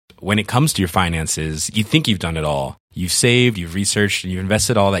when it comes to your finances, you think you've done it all. You've saved, you've researched, and you've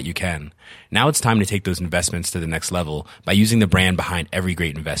invested all that you can. Now it's time to take those investments to the next level by using the brand behind every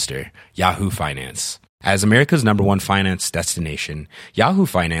great investor, Yahoo Finance. As America's #1 finance destination, Yahoo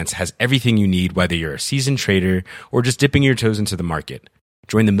Finance has everything you need, whether you're a seasoned trader or just dipping your toes into the market.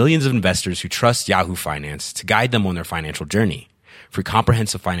 Join the millions of investors who trust Yahoo Finance to guide them on their financial journey. For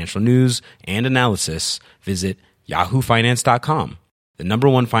comprehensive financial news and analysis, visit yahoofinance.com, the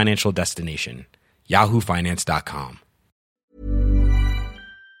 #1 financial destination, yahoofinance.com.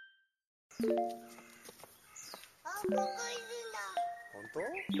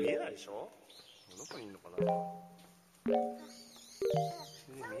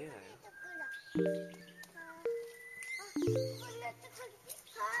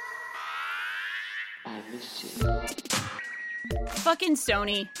 Fucking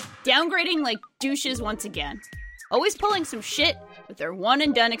Sony, downgrading like douches once again. Always pulling some shit with their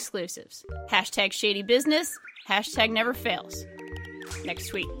one-and-done exclusives. Hashtag shady business, hashtag never fails. Next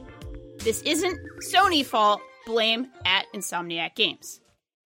tweet. This isn't Sony fault, blame at Insomniac Games.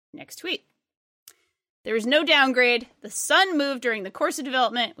 Next tweet. There is no downgrade. The sun moved during the course of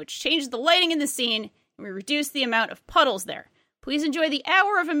development, which changed the lighting in the scene, and we reduced the amount of puddles there. Please enjoy the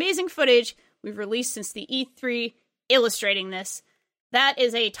hour of amazing footage we've released since the E3 illustrating this. That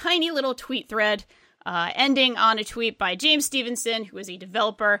is a tiny little tweet thread, ending on a tweet by James Stevenson, who is a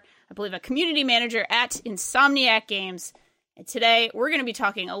developer, I believe a community manager at Insomniac Games. And today we're going to be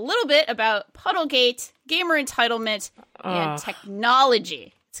talking a little bit about Puddlegate, gamer entitlement, and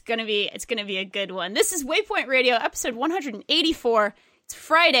technology. It's gonna be a good one. This is Waypoint Radio, episode 184. It's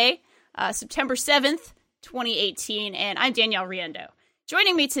Friday, September 7th, 2018, and I'm Danielle Riendo.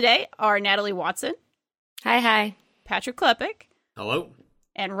 Joining me today are Natalie Watson. Hi. Patrick Klepek. Hello.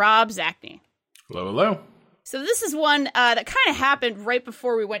 And Rob Zachney. Hello. So this is one that kind of happened right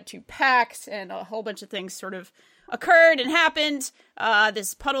before we went to PAX, and a whole bunch of things sort of occurred and happened.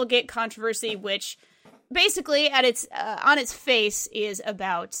 This Puddlegate controversy, which basically at its on its face is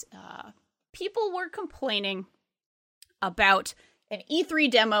about people were complaining about an E3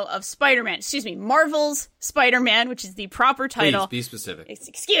 demo of Marvel's Spider-Man, which is the proper title. Please be specific.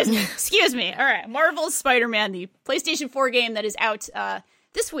 Excuse me. All right, Marvel's Spider-Man, the PlayStation 4 game that is out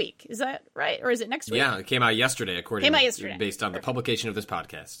this week. Is that right? Or is it next week? Yeah, it came out yesterday, based on the publication of this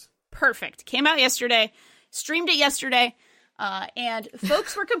podcast. Perfect. Came out yesterday. Streamed it yesterday. And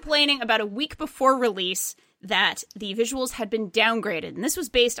folks were complaining about a week before release that the visuals had been downgraded. And this was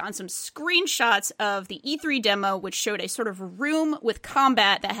based on some screenshots of the E3 demo, which showed a sort of room with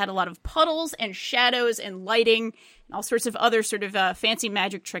combat that had a lot of puddles and shadows and lighting and all sorts of other sort of fancy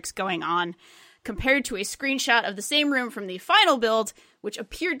magic tricks going on, compared to a screenshot of the same room from the final build, which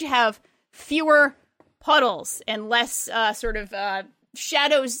appeared to have fewer puddles and less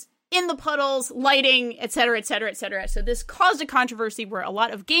shadows in the puddles, lighting, etc., etc., etc. So this caused a controversy where a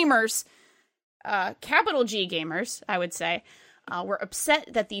lot of gamers, capital G gamers, I would say, were upset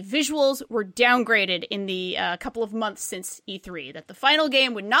that the visuals were downgraded in the couple of months since E3. That the final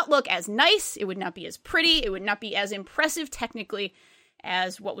game would not look as nice, it would not be as pretty, it would not be as impressive technically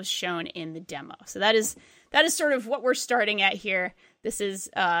as what was shown in the demo. So that is sort of what we're starting at here. This is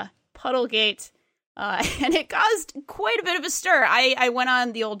Puddlegate. And it caused quite a bit of a stir. I went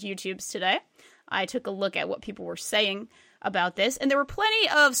on the old YouTubes today. I took a look at what people were saying about this. And there were plenty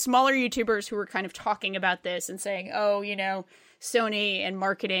of smaller YouTubers who were kind of talking about this and saying, oh, Sony and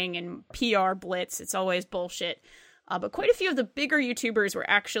marketing and PR blitz, it's always bullshit. But quite a few of the bigger YouTubers were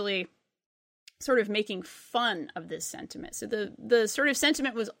actually sort of making fun of this sentiment. So the sort of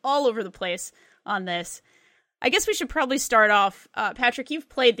sentiment was all over the place on this. I guess we should probably start off, Patrick, you've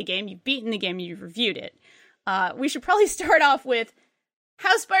played the game, you've beaten the game, you've reviewed it. We should probably start off with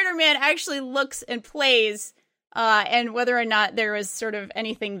how Spider-Man actually looks and plays, and whether or not there was sort of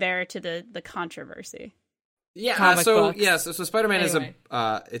anything there to the controversy. Yeah, so Spider-Man is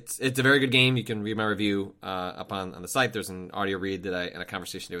it's a very good game. You can read my review up on the site. There's an audio read and a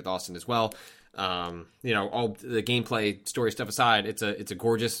conversation there with Austin as well. All the gameplay, story stuff aside, it's a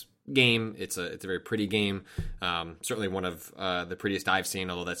gorgeous game. It's a very pretty game. Certainly one of the prettiest I've seen,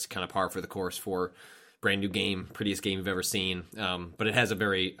 although that's kind of par for the course for brand new game, prettiest game you've ever seen. But it has a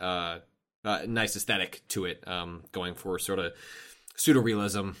very nice aesthetic to it, going for sort of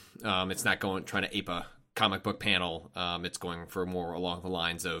pseudo-realism. It's not trying to ape a comic book panel. It's going for more along the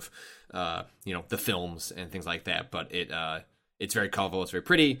lines of the films and things like that. But it's very colorful. It's very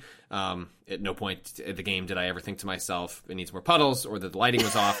pretty. At no point in the game did I ever think to myself it needs more puddles or that the lighting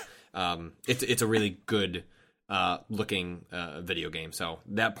was off. It's a really good looking video game. So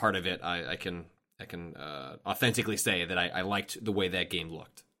that part of it, I can authentically say that I liked the way that game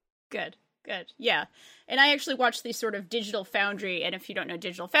looked. Good. Yeah. And I actually watched the sort of Digital Foundry, and if you don't know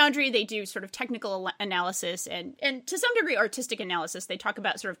Digital Foundry, they do sort of technical analysis and to some degree artistic analysis. They talk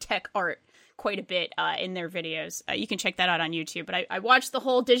about sort of tech art quite a bit in their videos. You can check that out on YouTube. But I watched the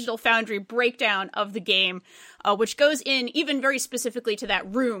whole Digital Foundry breakdown of the game, which goes in even very specifically to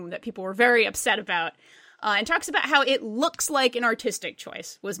that room that people were very upset about, and talks about how it looks like an artistic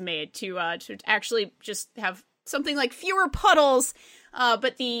choice was made to actually just have something like fewer puddles,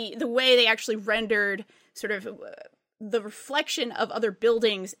 but the way they actually rendered sort of the reflection of other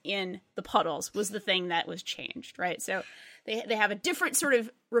buildings in the puddles was the thing that was changed, right? So they have a different sort of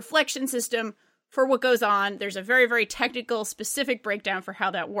reflection system for what goes on. There's a very, very technical, specific breakdown for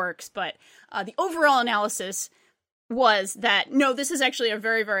how that works, but the overall analysis was that, no, this is actually a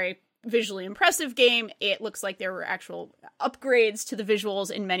very, very visually impressive game. It looks like there were actual upgrades to the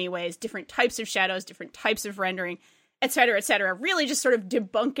visuals in many ways, different types of shadows, different types of rendering, et cetera, really just sort of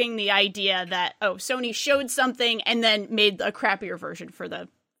debunking the idea that, oh, Sony showed something and then made a crappier version for the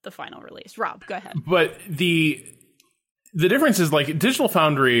final release. Rob, go ahead. But the difference is, like, Digital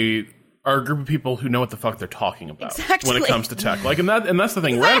Foundry are a group of people who know what the fuck they're talking about when it comes to tech. Like, and that's the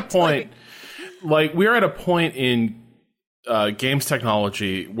thing. Exactly. We're at a point in games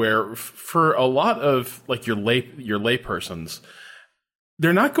technology where for a lot of like your laypersons,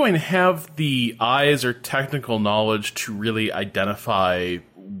 they're not going to have the eyes or technical knowledge to really identify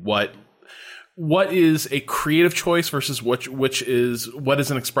what is a creative choice versus what is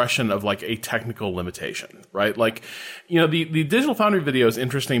an expression of like a technical limitation, right? Like, you know, the Digital Foundry video is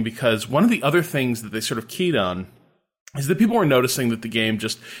interesting because one of the other things that they sort of keyed on is that people were noticing that the game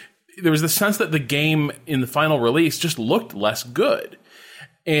there was the sense that the game in the final release just looked less good.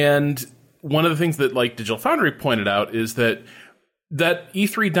 And one of the things that like Digital Foundry pointed out is that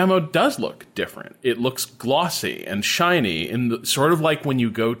E3 demo does look different. It looks glossy and shiny, and sort of like when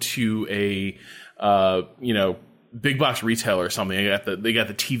you go to a big box retailer or something. They got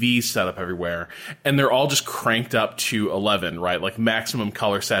the TVs set up everywhere, and they're all just cranked up to 11, right? Like maximum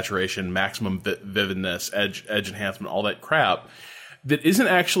color saturation, maximum vividness, edge enhancement, all that crap. That isn't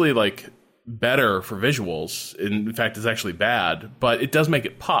actually like better for visuals. In fact, it's actually bad, but it does make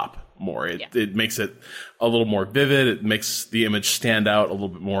it pop more. It makes it a little more vivid. It makes the image stand out a little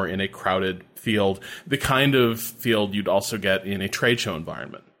bit more in a crowded field, the kind of field you'd also get in a trade show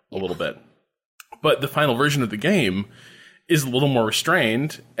environment a little bit. But the final version of the game is a little more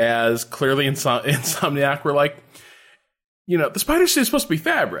restrained, as clearly Insomniac were like, you know, the spider suit is supposed to be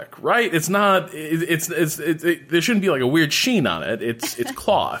fabric, right? It's not. There shouldn't be like a weird sheen on it. It's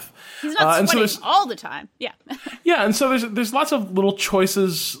cloth. He's not sweating all the time. Yeah. Yeah, and so there's lots of little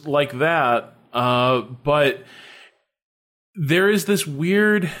choices like that, but there is this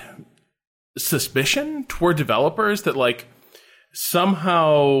weird suspicion toward developers that like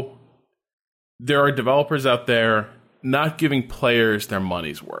somehow there are developers out there not giving players their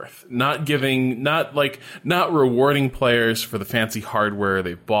money's worth, not rewarding players for the fancy hardware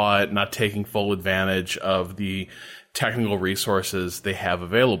they've bought, not taking full advantage of the technical resources they have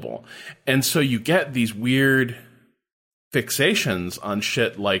available. And so you get these weird fixations on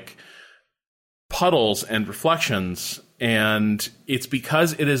shit like puddles and reflections, and it's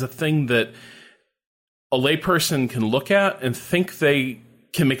because it is a thing that a layperson can look at and think they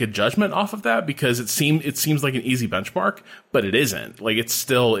can make a judgment off of that because it seems like an easy benchmark, but it isn't. Like it's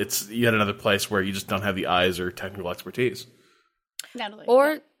yet another place where you just don't have the eyes or technical expertise. Natalie.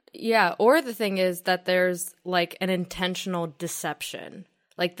 Or the thing is that there's like an intentional deception.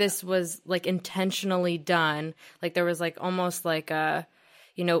 Like this was like intentionally done. Like there was like almost like a,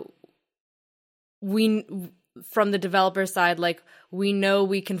 you know, from the developer side, like we know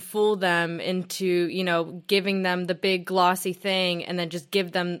we can fool them into, you know, giving them the big glossy thing and then just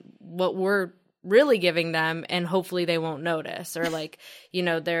give them what we're really giving them and hopefully they won't notice, or like, you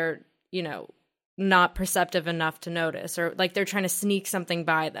know, they're, you know, not perceptive enough to notice, or like they're trying to sneak something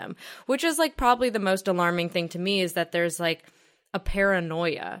by them, which is like probably the most alarming thing to me, is that there's like a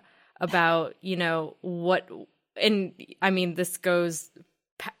paranoia about, you know, what, and I mean, this goes,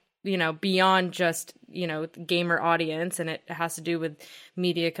 you know, beyond just, you know, gamer audience, and it has to do with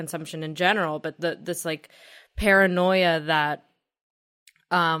media consumption in general, but this like paranoia that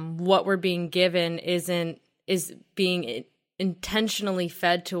what we're being given is being intentionally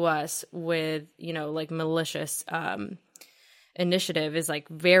fed to us with, you know, like malicious initiative is like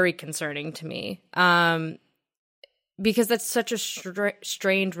very concerning to me, because that's such a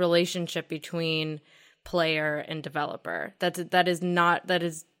strained relationship between player and developer. That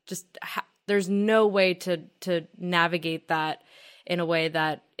is just there's no way to navigate that in a way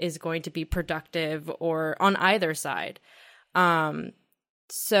that is going to be productive or on either side.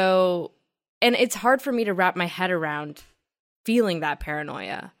 so, and it's hard for me to wrap my head around feeling that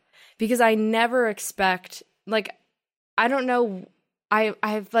paranoia, because I never expect, like, I don't know,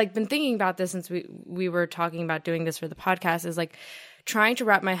 I've like been thinking about this since we were talking about doing this for the podcast, is like trying to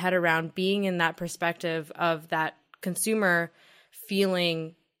wrap my head around being in that perspective of that consumer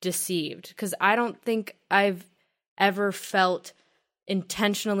feeling deceived, because I don't think I've ever felt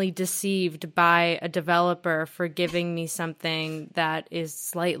intentionally deceived by a developer for giving me something that is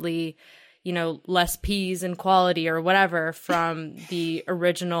slightly, you know, less peas in quality or whatever from the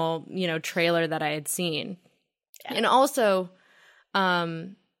original, you know, trailer that I had seen. Yeah. And also,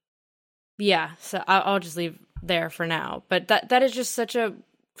 so I'll just leave there for now. But that is just such a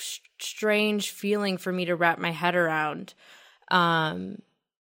strange feeling for me to wrap my head around,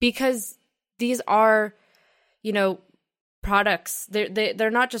 because these are, you know, products.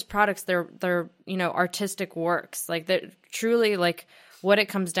 They're not just products. They're you know, artistic works. Like, they're truly, like, what it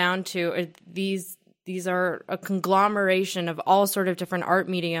comes down to are these are a conglomeration of all sort of different art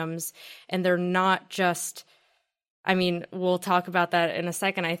mediums, and they're not just, I mean, we'll talk about that in a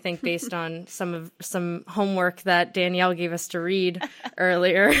second, I think, based on some homework that Danielle gave us to read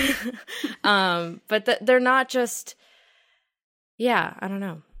earlier. But they're not just, I don't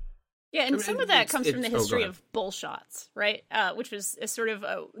know. Yeah, and some of that comes from the history of bull shots, right? Which was a sort of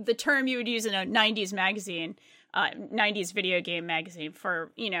the term you would use in a 90s magazine, 90s video game magazine,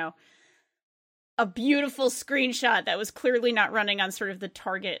 for, you know, a beautiful screenshot that was clearly not running on sort of the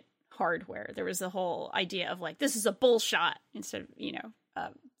target hardware. There was the whole idea of, like, this is a bull shot instead of, you know,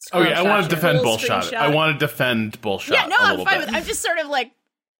 I want to defend bullshot. I want to defend bullshot. Yeah, no, I'm fine with it. I'm just sort of like,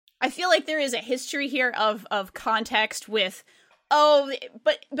 I feel like there is a history here of context with,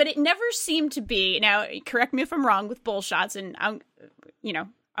 but it never seemed to be, now correct me if I'm wrong with bull shots, and I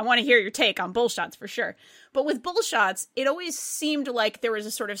want to hear your take on bull shots for sure. But with bull shots, it always seemed like there was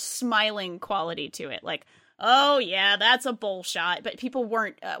a sort of smiling quality to it. Like, oh yeah, that's a bull shot. But people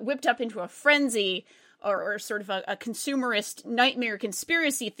weren't whipped up into a frenzy or sort of a consumerist nightmare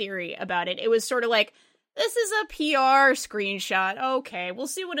conspiracy theory about it. It was sort of like, this is a PR screenshot. Okay, we'll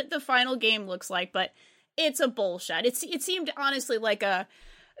see what the final game looks like, but it's a bull shot. It seemed honestly like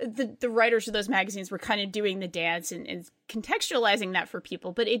the writers of those magazines were kind of doing the dance and contextualizing that for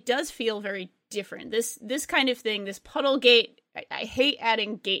people, but it does feel very different. This kind of thing, this puddle gate, I hate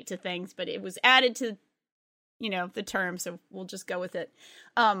adding gate to things, but it was added to, you know, the term, so we'll just go with it.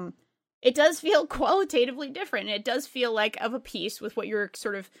 It does feel qualitatively different. And it does feel like of a piece with what you're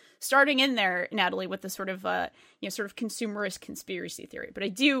sort of starting in there, Natalie, with the sort of sort of consumerist conspiracy theory. But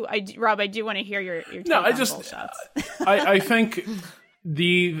Rob, I do want to hear your take on bull shots. I think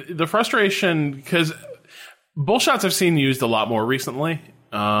the frustration, because bull shots I've seen used a lot more recently.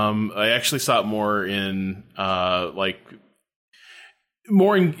 I actually saw it more in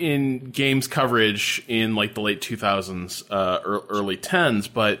in games coverage in like the late 2000s, early 10s,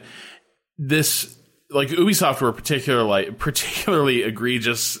 but this, like, Ubisoft were a particularly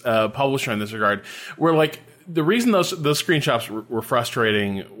egregious publisher in this regard, where, like, the reason those screenshots were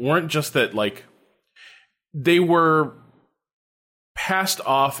frustrating weren't just that, like, they were passed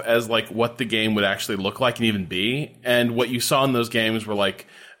off as, like, what the game would actually look like and even be, and what you saw in those games were, like,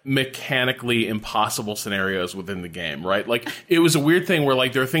 mechanically impossible scenarios within the game, right? Like, it was a weird thing where,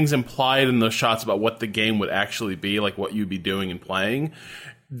 like, there are things implied in those shots about what the game would actually be, like what you'd be doing and playing,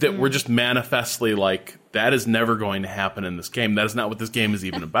 that were just manifestly like, that is never going to happen in this game. That is not what this game is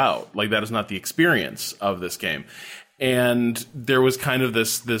even about. Like, that is not the experience of this game. And there was kind of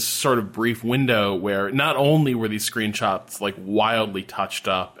this sort of brief window where not only were these screenshots like wildly touched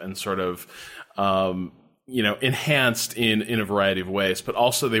up and sort of enhanced in a variety of ways, but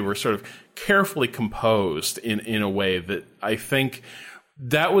also they were sort of carefully composed in a way that I think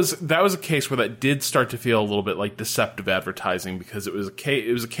that was a case where that did start to feel a little bit like deceptive advertising, because it was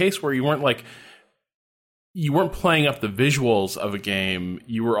a case where you weren't playing up the visuals of a game,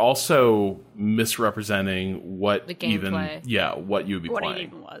 you were also misrepresenting what the gameplay. What you would be playing. What it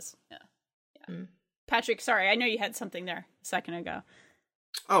even was. Yeah. Patrick, sorry, I know you had something there a second ago.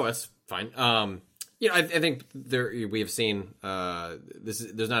 Oh, that's fine. I think we have seen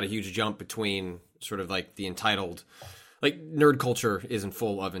there's not a huge jump between sort of like the entitled, like, nerd culture isn't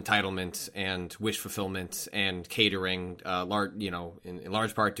full of entitlement and wish fulfillment and catering, in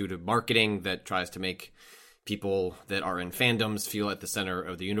large part due to marketing that tries to make people that are in fandoms feel at the center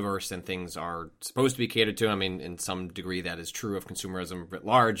of the universe, and things are supposed to be catered to. I mean, in some degree that is true of consumerism writ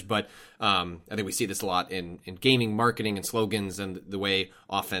large, but I think we see this a lot in gaming marketing and slogans, and the way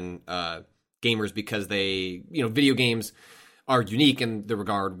often gamers, because they, video games are unique in the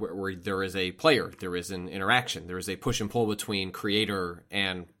regard where there is a player, there is an interaction, there is a push and pull between creator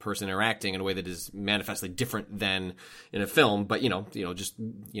and person interacting in a way that is manifestly different than in a film. But just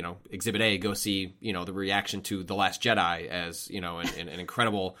Exhibit A, go see the reaction to The Last Jedi as an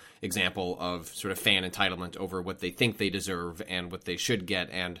incredible example of sort of fan entitlement over what they think they deserve and what they should get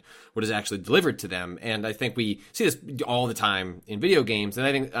and what is actually delivered to them. And I think we see this all the time in video games. And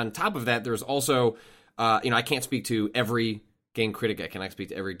I think on top of that, there's also I can't speak to every game critic. I cannot speak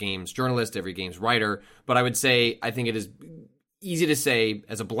to every games journalist, every games writer, but I would say I think it is easy to say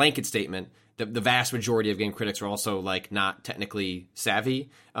as a blanket statement that the vast majority of game critics are also like not technically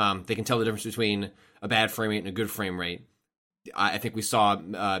savvy. They can tell the difference between a bad frame rate and a good frame rate. I think we saw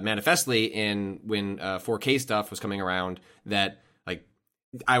manifestly when 4K stuff was coming around that like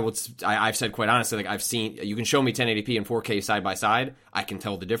I've said quite honestly, like I've seen, you can show me 1080p and 4K side by side, I can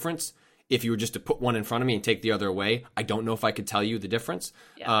tell the difference. If you were just to put one in front of me and take the other away, I don't know if I could tell you the difference.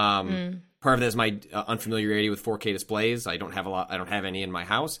 Yeah. Part of that is my unfamiliarity with 4K displays. I don't have any in my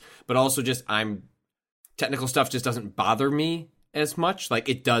house, but also just technical stuff just doesn't bother me as much. Like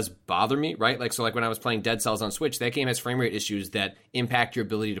it does bother me, right? Like, so like when I was playing Dead Cells on Switch, that game has frame rate issues that impact your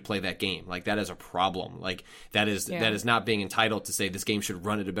ability to play that game. Like that is a problem. Like that is not being entitled to say this game should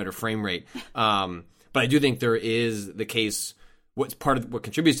run at a better frame rate. But I do think there is the case. What's part of what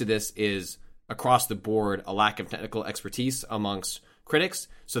contributes to this is across the board a lack of technical expertise amongst critics.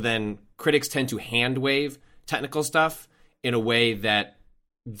 So then critics tend to hand wave technical stuff in a way that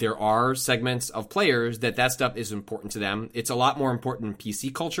there are segments of players that stuff is important to them. It's a lot more important in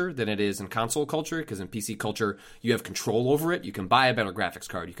PC culture than it is in console culture, because in PC culture you have control over it. You can buy a better graphics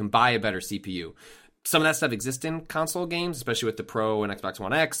card. You can buy a better CPU. Some of that stuff exists in console games, especially with the Pro and Xbox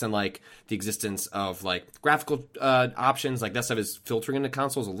One X, and like the existence of like graphical options. Like that stuff is filtering into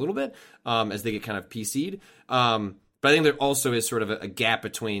consoles a little bit as they get kind of PC'd. But I think there also is sort of a gap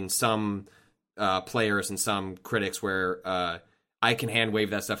between some players and some critics where I can hand wave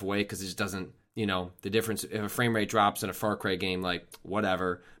that stuff away because it just doesn't, the difference. If a frame rate drops in a Far Cry game, like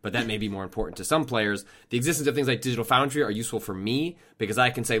whatever, but that may be more important to some players. The existence of things like Digital Foundry are useful for me because I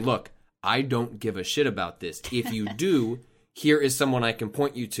can say, look, I don't give a shit about this. If you do, here is someone I can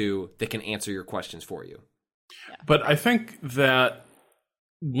point you to that can answer your questions for you. But I think that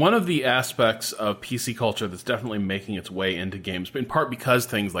one of the aspects of PC culture that's definitely making its way into games, in part because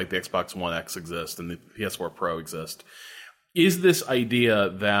things like the Xbox One X exist and the PS4 Pro exist, is this idea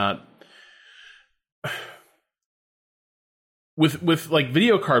that with like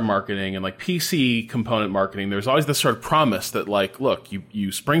video card marketing and like PC component marketing, there's always this sort of promise that like, look,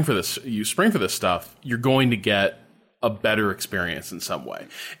 you spring for this stuff, you're going to get a better experience in some way.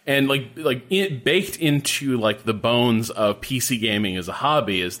 And baked into like the bones of PC gaming as a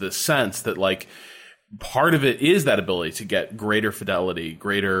hobby is this sense that like part of it is that ability to get greater fidelity,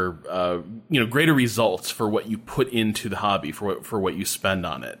 greater results for what you put into the hobby, for what you spend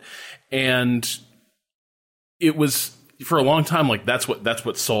on it. And it was, for a long time, like that's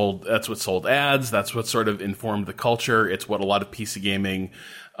what sold ads. That's what sort of informed the culture. It's what a lot of PC gaming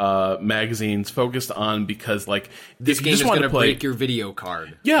magazines focused on, because like this game is going to break your video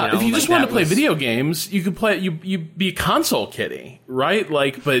card. Yeah, if you just want to play video games, you could play. You be a console kiddie, right?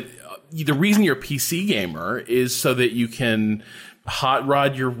 Like, but the reason you're a PC gamer is so that you can hot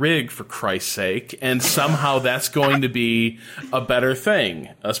rod your rig, for Christ's sake, and somehow that's going to be a better thing,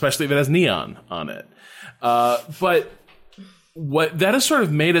 especially if it has neon on it. But what that has sort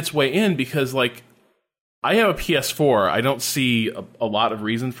of made its way in, because like I have a PS4. I don't see a lot of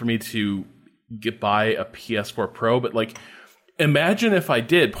reason for me to buy a PS4 Pro, but like imagine if I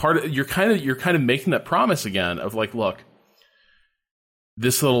did. You're kind of making that promise again of like, look,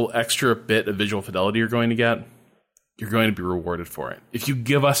 this little extra bit of visual fidelity you're going to get, you're going to be rewarded for it. If you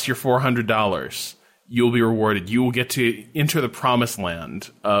give us your $400, you'll be rewarded. You will get to enter the promised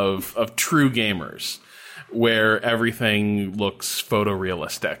land of true gamers, where everything looks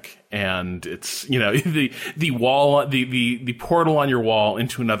photorealistic, and it's the wall, the portal on your wall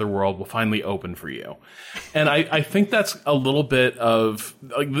into another world will finally open for you. And I think that's a little bit of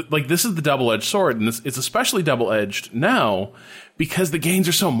like this is the double-edged sword, and it's especially double-edged now because the gains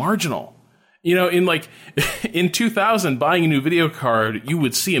are so marginal. In 2000, buying a new video card, you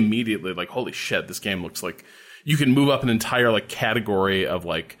would see immediately like, holy shit, this game looks like you can move up an entire like category of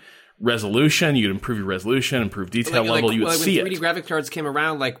like resolution. You'd improve your resolution, improve detail level. You would see it. When 3D graphic cards came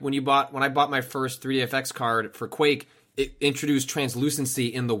around, like when I bought my first 3DFX card for Quake, it introduced translucency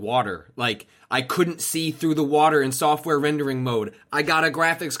in the water. Like I couldn't see through the water in software rendering mode. I got a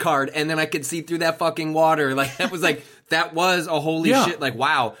graphics card and then I could see through that fucking water. Like, that was like, that was a holy shit. Like,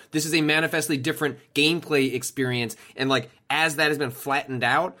 wow, this is a manifestly different gameplay experience. And like, as that has been flattened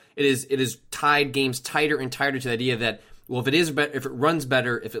out, it is tied games tighter and tighter to the idea that, well, if it runs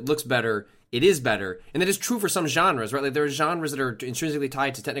better, if it looks better, it is better. And that is true for some genres, right? Like, there are genres that are intrinsically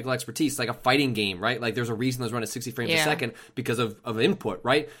tied to technical expertise, like a fighting game, right? Like, there's a reason those run at 60 frames a second because of input,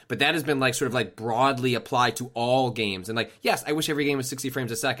 right? But that has been like sort of like broadly applied to all games. And like, yes, I wish every game was 60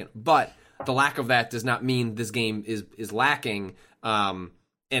 frames a second, but the lack of that does not mean this game is lacking. But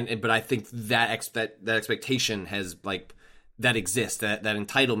I think that expectation has like, that exists, that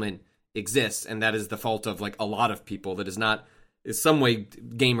entitlement exists, and that is the fault of like a lot of people. That is not, is some way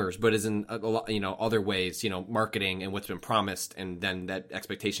gamers, but is in a lot, other ways, marketing and what's been promised, and then that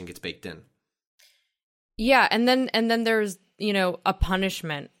expectation gets baked in. Yeah, and then there's a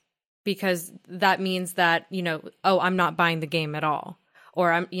punishment, because that means that I'm not buying the game at all,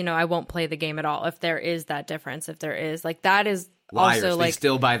 or I won't play the game at all. If there is that difference, if there is, like, that is liars. Also, they like,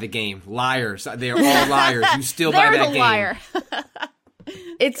 still buy the game. Liars. They are all liars. You still buy that game. Liar.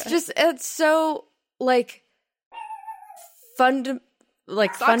 It's just, it's so like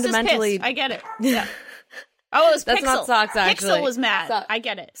fundamentally. I get it. Yeah. Oh, it was That's Pixel. not Socks, actually. Pixel was mad. I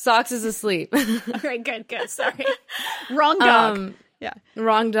get it. Socks is asleep. All right, good. Sorry. Wrong dog. Yeah.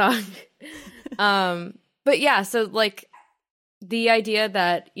 Wrong dog. But yeah, so like the idea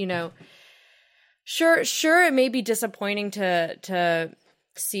that, sure it may be disappointing to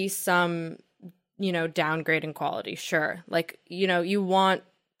see some, downgrade in quality. Sure. Like, you want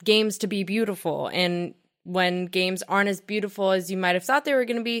games to be beautiful, and when games aren't as beautiful as you might have thought they were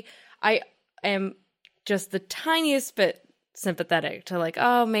going to be, I am just the tiniest bit sympathetic to like,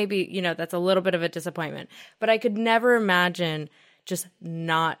 oh, maybe, that's a little bit of a disappointment. But I could never imagine just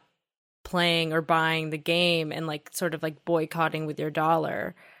not playing or buying the game and like sort of like boycotting with your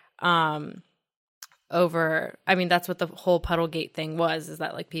dollar over, I mean, that's what the whole Puddlegate thing was, is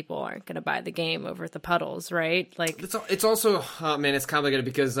that like people aren't going to buy the game over the puddles, right? Like, it's also, man, it's complicated,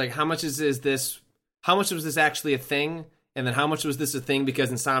 because like, how much was this actually a thing? And then how much was this a thing because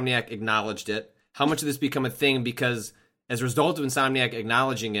Insomniac acknowledged it? How much of this become a thing because as a result of Insomniac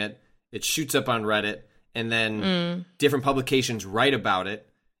acknowledging it, it shoots up on Reddit, and then different publications write about it.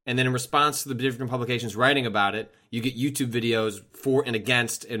 And then in response to the different publications writing about it, you get YouTube videos for and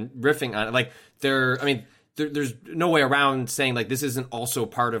against and riffing on it. Like, there's no way around saying like this isn't also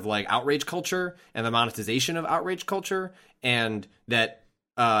part of like outrage culture and the monetization of outrage culture, and that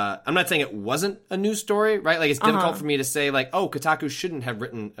I'm not saying it wasn't a news story, right? Like, it's difficult for me to say like, oh, Kotaku shouldn't have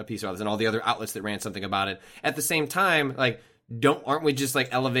written a piece about this, and all the other outlets that ran something about it. At the same time, like, aren't we just like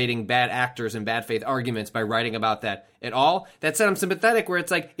elevating bad actors and bad faith arguments by writing about that at all? That said, I'm sympathetic where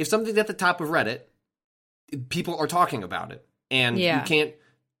it's like, if something's at the top of Reddit, people are talking about it, and you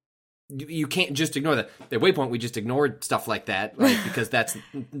can't just ignore that. At Waypoint, we just ignored stuff like that, right? Because that's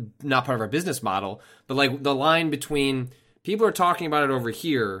not part of our business model. But like, the line between people are talking about it over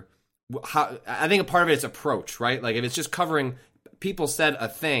here, I think a part of it is approach, right? Like, if it's just covering people said a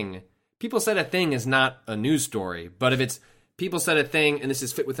thing is not a news story. But if it's people said a thing and this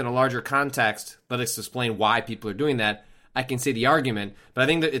is fit within a larger context, let us explain why people are doing that, I can see the argument. But I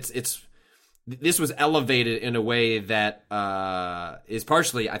think that this was elevated in a way that is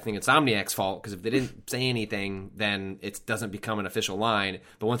partially, I think, Insomniac's fault, because if they didn't say anything, then it doesn't become an official line.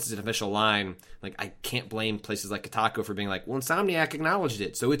 But once it's an official line, like, I can't blame places like Kotaku for being like, well, Insomniac acknowledged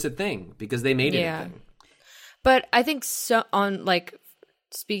it, so it's a thing, because they made it a thing. But I think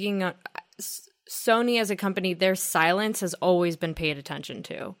speaking on Sony as a company, their silence has always been paid attention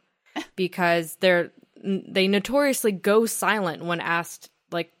to, because they notoriously go silent when asked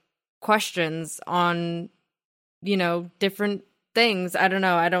like questions on, different things. I don't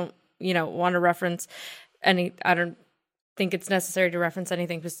know. I don't, want to reference any, I don't think it's necessary to reference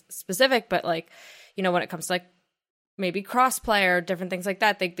anything specific, but like, when it comes to like maybe crossplay or different things like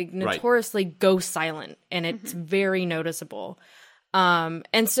that, they notoriously go silent, and it's very noticeable.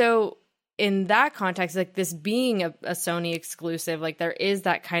 And so in that context, like, this being a Sony exclusive, like, there is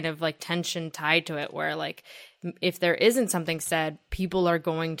that kind of like tension tied to it, where like, if there isn't something said, people are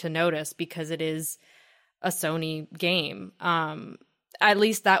going to notice because it is a Sony game. At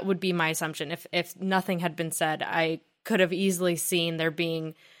least that would be my assumption. If nothing had been said, I could have easily seen there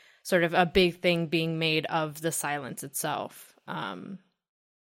being sort of a big thing being made of the silence itself.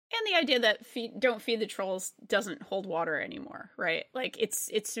 And the idea that don't feed the trolls doesn't hold water anymore, right? Like, it's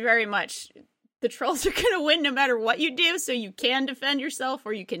very much, the trolls are going to win no matter what you do, so you can defend yourself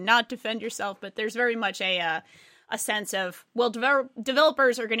or you cannot defend yourself, but there's very much a a sense of, well,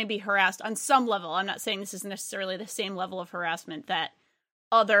 developers are going to be harassed on some level. I'm not saying this is necessarily the same level of harassment that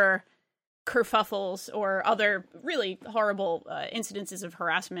other kerfuffles or other really horrible incidences of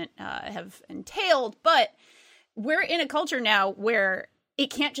harassment have entailed, but we're in a culture now where it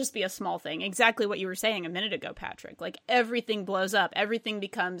can't just be a small thing. Exactly what you were saying a minute ago, Patrick. Like, everything blows up. Everything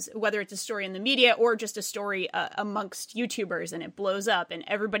becomes, whether it's a story in the media or just a story amongst YouTubers, and it blows up and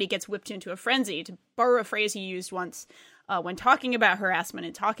everybody gets whipped into a frenzy, to borrow a phrase you used once when talking about harassment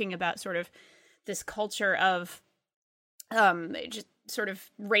and talking about sort of this culture of just sort of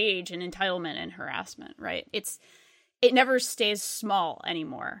rage and entitlement and harassment, right? It never stays small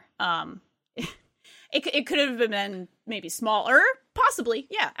anymore. It could have been maybe smaller, possibly,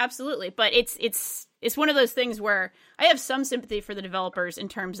 yeah, absolutely. But it's one of those things where I have some sympathy for the developers in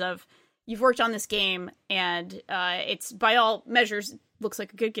terms of, you've worked on this game and it's by all measures looks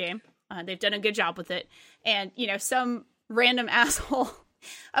like a good game. They've done a good job with it, and some random asshole,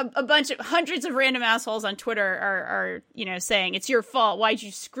 a bunch of hundreds of random assholes on Twitter are saying it's your fault. Why'd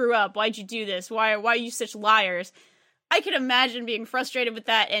you screw up? Why'd you do this? Why are you such liars? I could imagine being frustrated with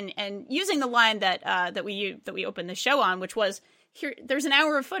that and using the line that we opened the show on, which was, here, there's an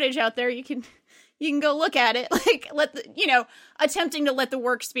hour of footage out there. You can go look at it. Like, attempting to let the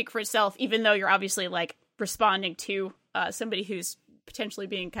work speak for itself, even though you're obviously like responding to somebody who's potentially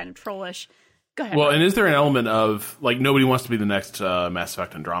being kind of trollish. Go ahead. Well, Ryan. And is there an element of like, nobody wants to be the next Mass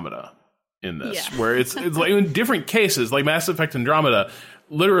Effect Andromeda in this, where it's like in different cases, like Mass Effect Andromeda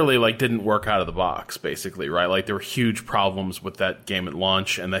literally like didn't work out of the box, basically, right? Like, there were huge problems with that game at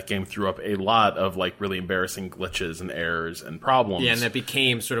launch, and that game threw up a lot of like really embarrassing glitches and errors and problems. Yeah, and that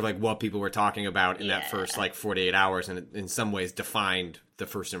became sort of like what people were talking about in that first like 48 hours, and it in some ways defined the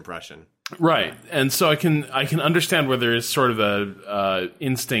first impression. Right. And so I can understand where there is sort of a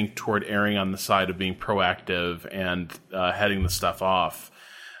instinct toward erring on the side of being proactive and heading the stuff off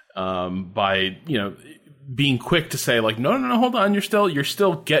by, being quick to say like, no, hold on, you're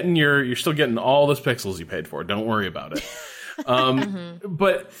still getting all those pixels you paid for. Don't worry about it.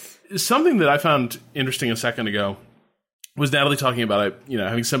 But something that I found interesting a second ago was Natalie talking about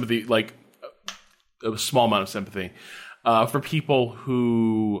having sympathy, like a small amount of sympathy for people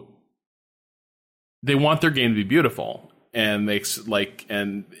who they want their game to be beautiful, and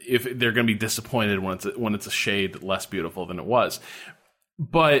and if they're going to be disappointed when it's a shade less beautiful than it was,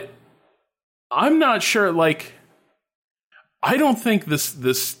 but I'm not sure, like, I don't think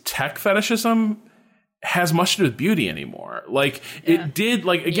this tech fetishism has much to do with beauty anymore. Like, it did,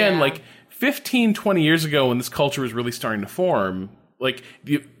 like, again, like 15, 20 years ago when this culture was really starting to form, like,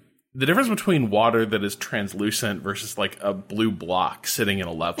 the difference between water that is translucent versus, like, a blue block sitting in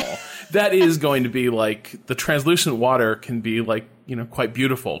a level, that is going to be, like, the translucent water can be, like, quite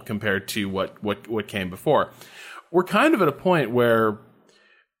beautiful compared to what came before. We're kind of at a point where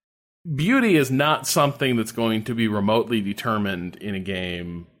beauty is not something that's going to be remotely determined in a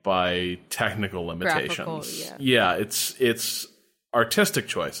game by technical limitations. It's artistic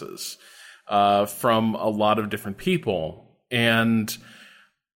choices from a lot of different people. And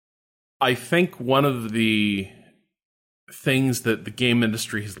I think one of the things that the game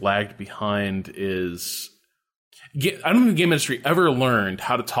industry has lagged behind is, I don't think the game industry ever learned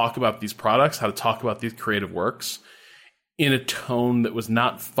how to talk about these products, how to talk about these creative works in a tone that was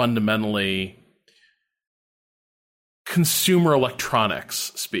not fundamentally consumer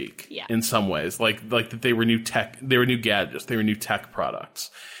electronics speak in some ways, like that they were new tech, they were new gadgets, they were new tech products.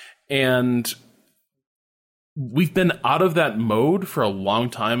 And we've been out of that mode for a long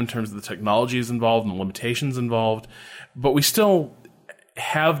time in terms of the technologies involved and the limitations involved, but we still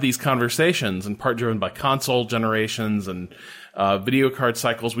have these conversations, in part driven by console generations and video card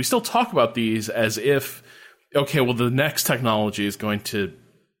cycles. We still talk about these as if, okay, well, the next technology is going to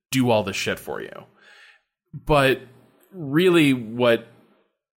do all this shit for you. But really what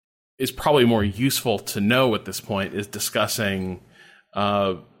is probably more useful to know at this point is discussing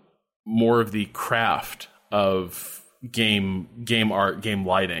more of the craft of game art, game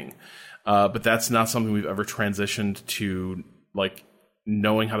lighting. But that's not something we've ever transitioned to, like,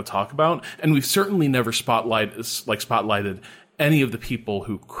 knowing how to talk about. And we've certainly never spotlighted any of the people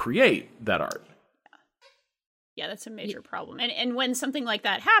who create that art. Yeah, that's a major problem. And when something like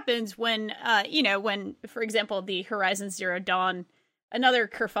that happens, when, for example, the Horizon Zero Dawn, another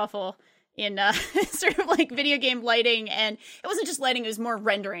kerfuffle in sort of like video game lighting, and it wasn't just lighting, it was more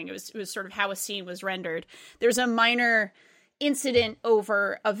rendering. It was sort of how a scene was rendered. There's a minor incident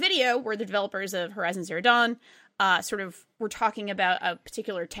over a video where the developers of Horizon Zero Dawn sort of were talking about a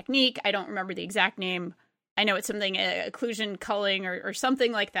particular technique. I don't remember the exact name. I know it's something, occlusion culling or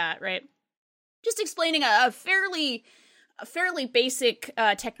something like that, right? just explaining a fairly basic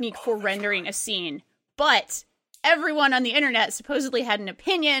technique for rendering a scene, but everyone on the internet supposedly had an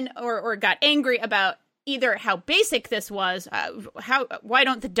opinion or got angry about either how basic this was, why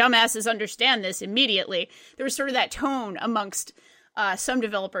don't the dumbasses understand this immediately? There was sort of that tone amongst some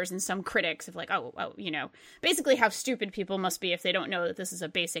developers and some critics of like, basically how stupid people must be if they don't know that this is a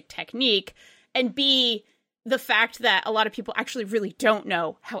basic technique, and B, the fact that a lot of people actually really don't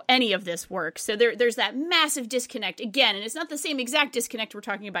know how any of this works. So there's that massive disconnect again, and it's not the same exact disconnect we're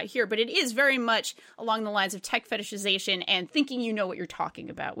talking about here, but it is very much along the lines of tech fetishization and thinking you know what you're talking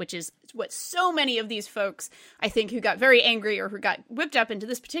about, which is what so many of these folks, I think, who got very angry or who got whipped up into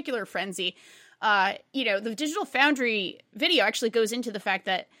this particular frenzy. The Digital Foundry video actually goes into the fact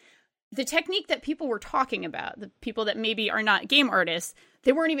that the technique that people were talking about, the people that maybe are not game artists,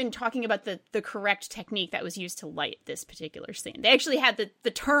 they weren't even talking about the correct technique that was used to light this particular scene. They actually had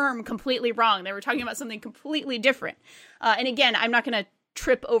the term completely wrong. They were talking about something completely different. And again, I'm not going to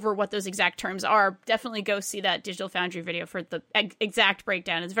trip over what those exact terms are. Definitely go see that Digital Foundry video for the exact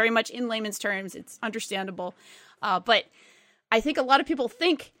breakdown. It's very much in layman's terms. It's understandable. But I think a lot of people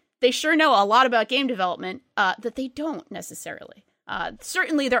think they sure know a lot about game development that they don't necessarily.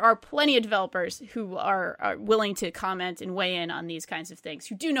 Certainly, there are plenty of developers who are willing to comment and weigh in on these kinds of things,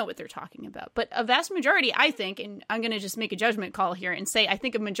 who do know what they're talking about. But a vast majority, I think, and I'm going to just make a judgment call here and say I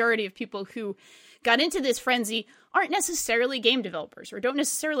think a majority of people who got into this frenzy aren't necessarily game developers or don't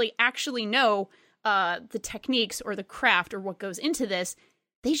necessarily actually know the techniques or the craft or what goes into this.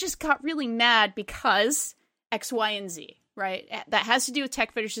 They just got really mad because X, Y, and Z. Right? That has to do with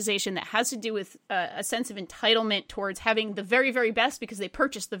tech fetishization. That has to do with a sense of entitlement towards having the very, very best because they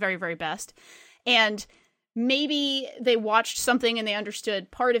purchased the very, very best. And maybe they watched something and they understood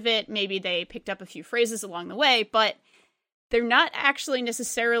part of it. Maybe they picked up a few phrases along the way, but they're not actually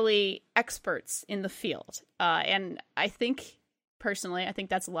necessarily experts in the field. And I think, personally,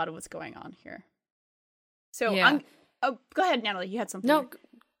 that's a lot of what's going on here. So yeah. Go ahead, Natalie. You had something. No,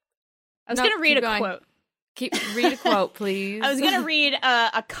 I was going to read a quote. Read a quote, please. I was going to read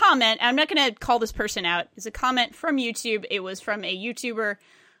a comment. I'm not going to call this person out. It's a comment from YouTube. It was from a YouTuber,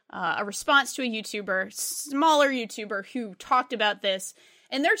 a response to a YouTuber, smaller YouTuber who talked about this.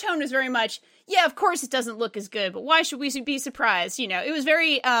 And their tone was very much, yeah, of course it doesn't look as good, but why should we be surprised? You know, it was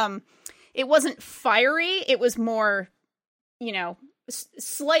very, it wasn't fiery. It was more,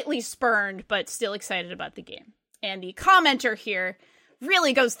 slightly spurned, but still excited about the game. And the commenter here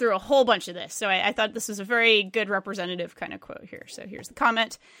really goes through a whole bunch of this. So I thought this was a very good representative kind of quote here. So here's the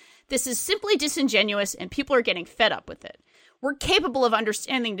comment. This is simply disingenuous and people are getting fed up with it. We're capable of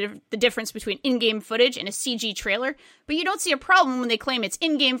understanding the difference between in-game footage and a CG trailer, but you don't see a problem when they claim it's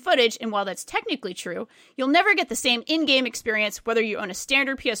in-game footage, and while that's technically true, you'll never get the same in-game experience whether you own a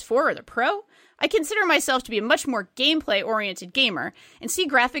standard PS4 or the Pro. I consider myself to be a much more gameplay-oriented gamer, and see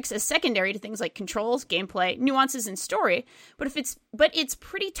graphics as secondary to things like controls, gameplay, nuances, and story, but it's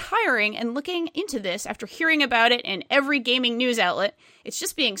pretty tiring, and looking into this after hearing about it in every gaming news outlet, it's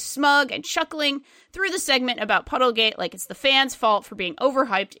just being smug and chuckling through the segment about Puddlegate like it's the fans' fault for being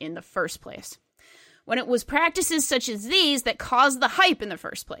overhyped in the first place. When it was practices such as these that caused the hype in the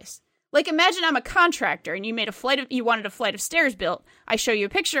first place. Like, imagine I'm a contractor and you wanted a flight of stairs built. I show you a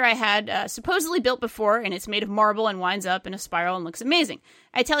picture I had supposedly built before, and it's made of marble and winds up in a spiral and looks amazing.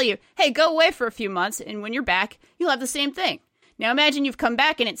 I tell you, hey, go away for a few months, and when you're back, you'll have the same thing. Now imagine you've come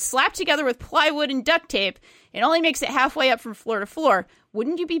back and it's slapped together with plywood and duct tape. It only makes it halfway up from floor to floor.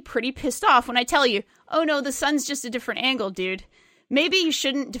 Wouldn't you be pretty pissed off when I tell you, oh no, the sun's just a different angle, dude? Maybe you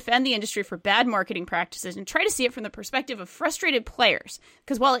shouldn't defend the industry for bad marketing practices and try to see it from the perspective of frustrated players.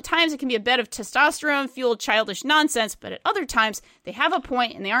 Because while at times it can be a bed of testosterone-fueled childish nonsense, but at other times they have a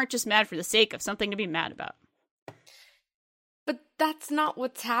point and they aren't just mad for the sake of something to be mad about. But that's not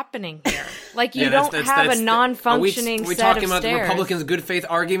what's happening here. Like, you don't have a non-functioning set of stairs. Are we talking about the Republicans' good faith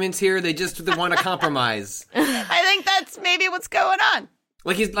arguments here? They just want to compromise. I think that's maybe what's going on.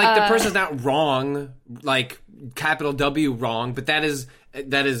 Like, the person's not wrong, like capital W wrong, but that is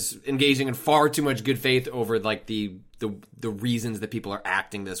engaging in far too much good faith over like the reasons that people are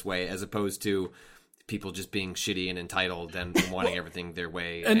acting this way, as opposed to people just being shitty and entitled and wanting everything their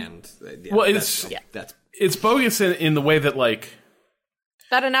way. It's bogus in the way that, like,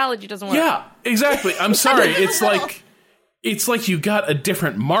 that analogy doesn't work. Yeah, exactly. I'm sorry. It's like you got a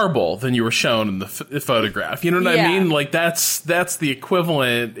different marble than you were shown in the photograph. You know what I mean? Like, that's the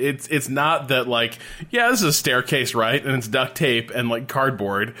equivalent. It's not that, like, yeah, this is a staircase, right? And it's duct tape and like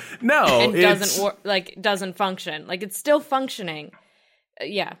cardboard. No, and doesn't function. Like, it's still functioning.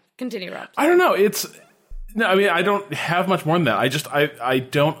 Yeah, continue, Rob. I don't know. I mean, I don't have much more than that. I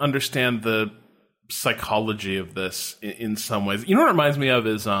don't understand the psychology of this in some ways. You know what it reminds me of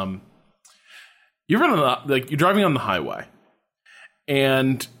is you're driving on the highway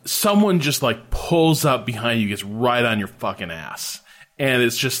and someone just like pulls up behind you, gets right on your fucking ass, and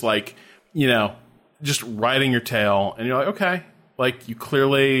it's just like, you know, just riding your tail, and you're like, okay, like you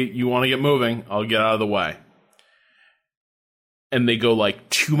want to get moving, I'll get out of the way. And they go like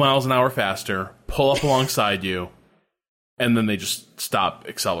 2 miles an hour faster, pull up alongside you, and then they just stop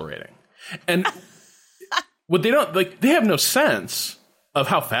accelerating. And what they don't, like, they have no sense of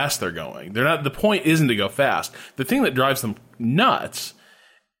how fast they're going. The point isn't to go fast. The thing that drives them nuts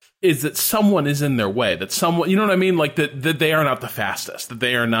is that someone is in their way, that someone, you know what I mean? Like that they are not the fastest, that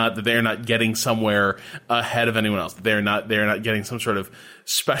they are not getting somewhere ahead of anyone else, that they are not getting some sort of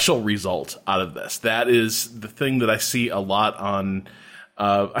special result out of this. That is the thing that I see a lot on,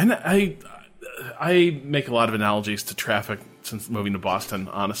 I make a lot of analogies to traffic since moving to Boston,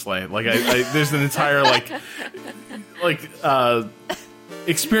 honestly. Like there's an entire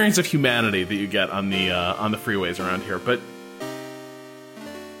experience of humanity that you get on the freeways around here. But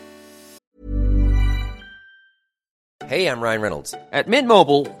Hey, I'm Ryan Reynolds. At Mint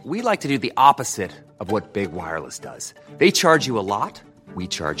Mobile, we like to do the opposite of what Big Wireless does. They charge you a lot, we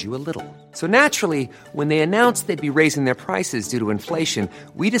charge you a little. So naturally, when they announced they'd be raising their prices due to inflation,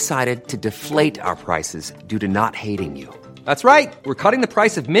 we decided to deflate our prices due to not hating you. That's right. We're cutting the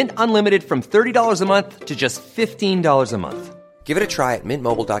price of Mint Unlimited from $30 a month to just $15 a month. Give it a try at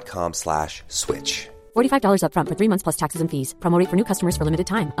mintmobile.com/switch. $45 up front for 3 months plus taxes and fees. Promo rate for new customers for limited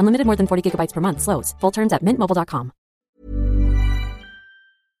time. Unlimited more than 40 gigabytes per month. Slows full terms at mintmobile.com.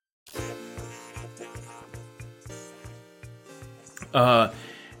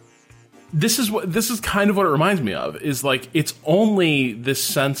 This is kind of what it reminds me of, is like it's only this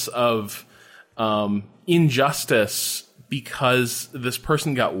sense of injustice because this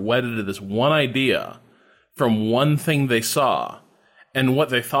person got wedded to this one idea from one thing they saw and what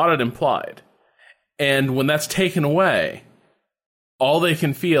they thought it implied. And when that's taken away, all they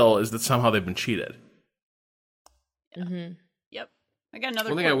can feel is that somehow they've been cheated. Mm-hmm. Yep. I got another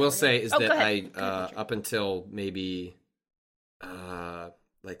one thing I will say is that I up until maybe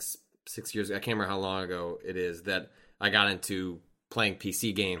like 6 years ago, I can't remember how long ago it is, that I got into playing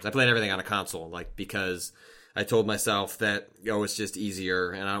PC games. I played everything on a console, like, because I told myself that, it's just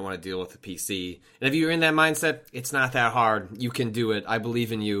easier and I don't want to deal with the PC. And if you're in that mindset, it's not that hard. You can do it. I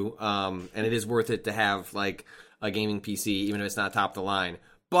believe in you. And it is worth it to have like a gaming PC, even if it's not top of the line.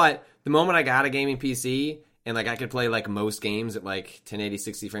 But the moment I got a gaming PC and like I could play like most games at like 1080,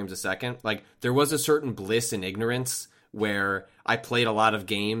 60 frames a second, like there was a certain bliss in ignorance where I played a lot of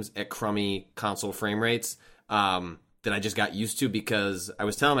games at crummy console frame rates that I just got used to because I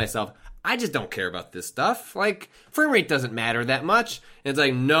was telling myself, I just don't care about this stuff. Like, frame rate doesn't matter that much. And it's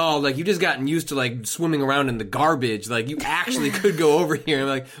like, no, like, you've just gotten used to, like, swimming around in the garbage. Like, you actually could go over here and,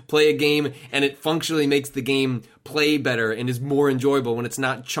 like, play a game, and it functionally makes the game play better and is more enjoyable when it's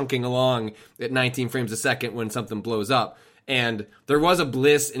not chunking along at 19 frames a second when something blows up. And there was a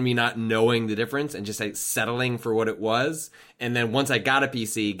bliss in me not knowing the difference and just, like, settling for what it was. And then once I got a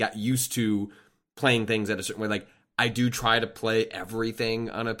PC, got used to playing things at a certain way, like, I do try to play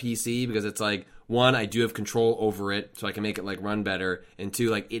everything on a PC because it's like, one, I do have control over it so I can make it like run better, and two,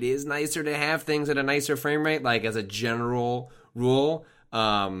 like it is nicer to have things at a nicer frame rate, like as a general rule. So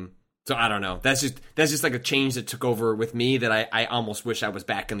I don't know. That's just like a change that took over with me that I almost wish I was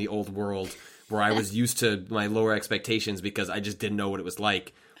back in the old world where I was used to my lower expectations because I just didn't know what it was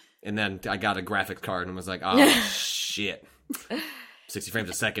like. And then I got a graphics card and was like, oh shit. 60 frames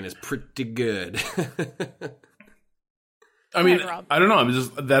a second is pretty good. I mean, I don't know. I'm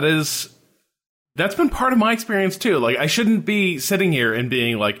just that's been part of my experience too. Like, I shouldn't be sitting here and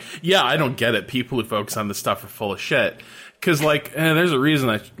being like, yeah, I don't get it. People who focus on this stuff are full of shit. Because like, there's a reason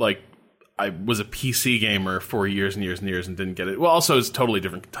I was a PC gamer for years and years and years and didn't get it. Well, also it's totally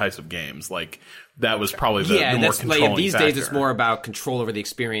different types of games. Like that was probably the more controlling these factor. Days it's more about control over the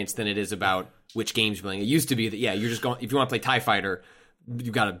experience than it is about which games you're playing. It used to be that you're just going, if you want to play TIE Fighter,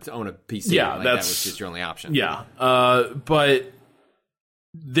 you got to own a PC. Yeah, that was just your only option. Yeah, but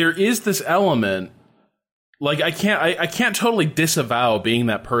there is this element. Like I can't totally disavow being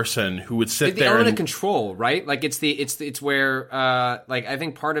that person who would sit there. The element of control, right? Like it's where like I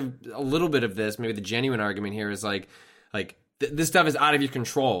think part of a little bit of this, maybe the genuine argument here is like this stuff is out of your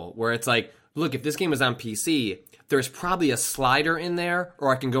control. Where it's like, look, if this game was on PC, there's probably a slider in there,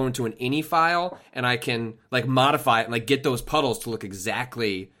 or I can go into an ini file and I can like modify it and like get those puddles to look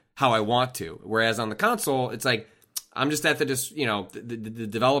exactly how I want to. Whereas on the console, it's like, I'm just at the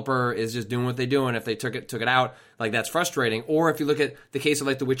developer is just doing what they do, and if they took it out, like that's frustrating. Or if you look at the case of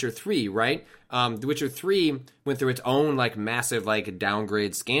like The Witcher 3, right? The Witcher 3 went through its own like massive like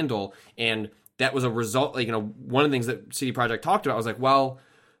downgrade scandal, and that was a result. Like, one of the things that CD Projekt talked about was like, well,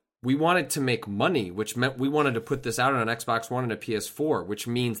 we wanted to make money, which meant we wanted to put this out on an Xbox One and a PS4, which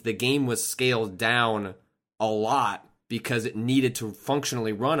means the game was scaled down a lot because it needed to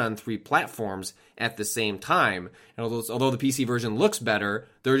functionally run on 3 platforms at the same time. And although the PC version looks better,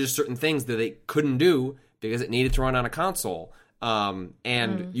 there are just certain things that they couldn't do because it needed to run on a console.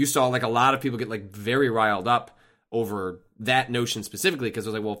 You saw like a lot of people get like very riled up over that notion specifically because it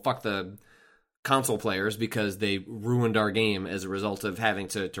was like, well, fuck the console players because they ruined our game as a result of having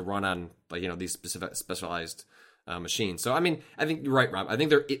to run on like these specialized machines. So I mean, I think you're right, Rob. I think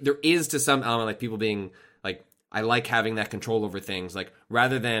there is to some element like people being like, I like having that control over things, like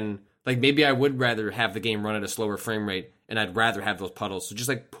rather than like maybe I would rather have the game run at a slower frame rate and I'd rather have those puddles. So just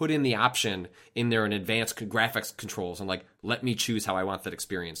like put in the option in there in advanced graphics controls and like let me choose how I want that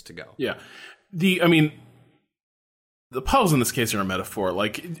experience to go. Yeah. The puddles in this case are a metaphor.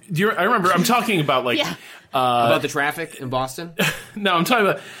 Like, I remember I'm talking about like about the traffic in Boston. No, I'm talking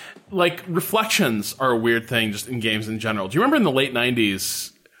about like reflections are a weird thing just in games in general. Do you remember in the late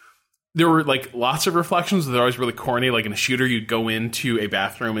 90s? There were like lots of reflections. They're always really corny. Like in a shooter, you'd go into a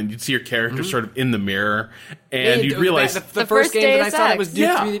bathroom and you'd see your character sort of in the mirror, and you'd realize the first game that I saw was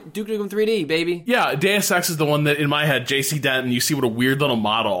Duke Nukem 3D, baby. Yeah, Deus Ex is the one that in my head, JC Dent, and you see what a weird little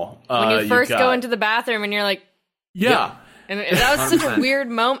model. When you first go into the bathroom and you're like, yeah. And that was such a weird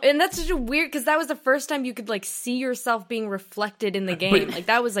moment. And that's such a weird, because that was the first time you could like see yourself being reflected in the game. Like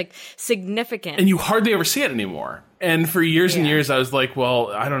that was like significant. And you hardly ever see it anymore. And for years and years, I was like,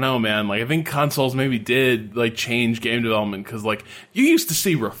 well, I don't know, man. Like I think consoles maybe did like change game development because like you used to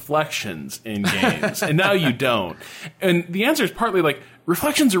see reflections in games and now you don't. And the answer is partly like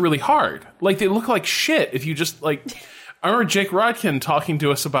reflections are really hard. Like they look like shit if you just like, I remember Jake Rodkin talking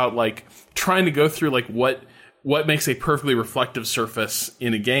to us about like trying to go through like what makes a perfectly reflective surface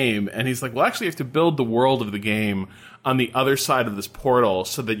in a game. And he's like, well, actually, you have to build the world of the game on the other side of this portal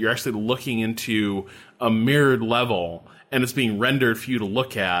so that you're actually looking into a mirrored level and it's being rendered for you to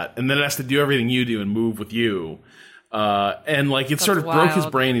look at. And then it has to do everything you do and move with you. And like, it sort of broke his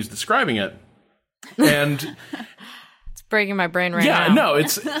brain. He's describing it. And it's breaking my brain right now. Yeah, no,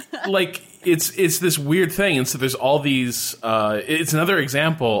 it's like, it's this weird thing. And so there's all these, it's another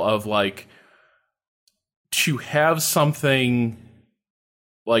example of like, to have something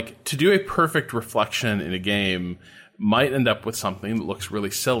like to do a perfect reflection in a game might end up with something that looks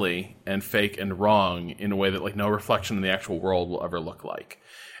really silly and fake and wrong in a way that like no reflection in the actual world will ever look like.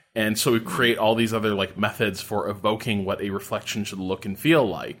 And so we create all these other like methods for evoking what a reflection should look and feel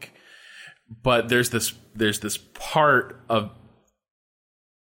like. But there's this part of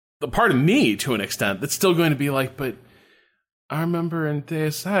me to an extent that's still going to be like, but I remember in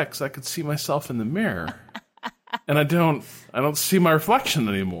Deus Ex, I could see myself in the mirror. And I don't see my reflection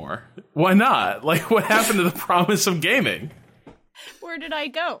anymore. Why not? Like, what happened to the promise of gaming? Where did I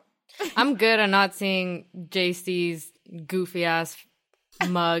go? I'm good on not seeing JC's goofy ass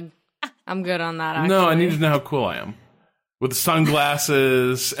mug. I'm good on that, actually. No, I need to know how cool I am. With the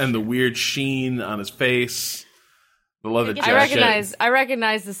sunglasses and the weird sheen on his face. The leather jacket. I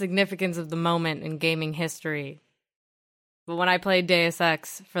recognize the significance of the moment in gaming history. But when I played Deus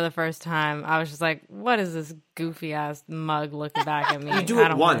Ex for the first time, I was just like, what is this goofy ass mug looking back at me? You do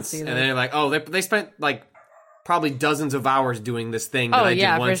it once, and then you're like, oh, they spent like probably dozens of hours doing this thing that I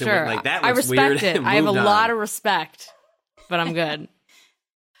did once. For sure. And went, like, that I looks respect weird. it. I have a lot of respect, but I'm good.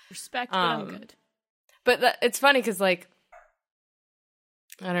 Respect, but I'm good. But it's funny because, like,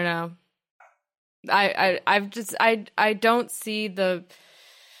 I don't know. I don't see the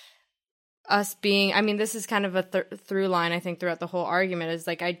us being, I mean, this is kind of a through line, I think, throughout the whole argument is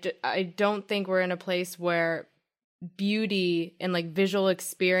like, I don't think we're in a place where beauty and like visual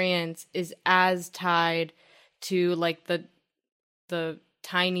experience is as tied to like the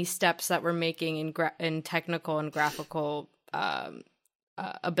tiny steps that we're making in technical and graphical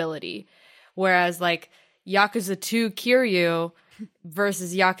ability. Whereas like Yakuza 2 Kiryu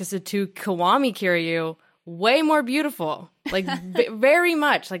versus Yakuza 2 Kiwami Kiryu, way more beautiful, like very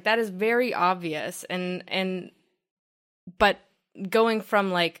much, like that is very obvious. But going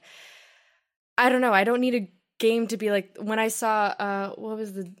from like, I don't know, I don't need a game to be like, when I saw what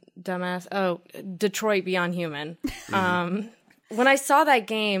was the dumbass, Detroit Beyond Human, when I saw that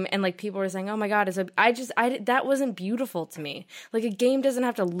game and like people were saying, oh my god, that wasn't beautiful to me. Like a game doesn't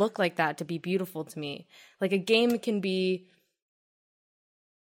have to look like that to be beautiful to me. Like a game can be,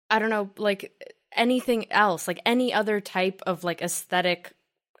 I don't know, like anything else, like any other type of like aesthetic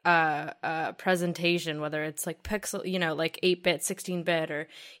presentation, whether it's like pixel, you know, like 8-bit, 16-bit, or,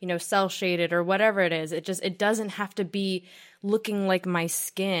 you know, cell shaded or whatever it is. It doesn't have to be looking like my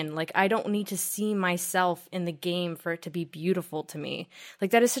skin. Like, I don't need to see myself in the game for it to be beautiful to me.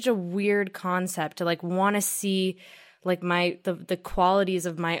 Like, that is such a weird concept, to like want to see like the qualities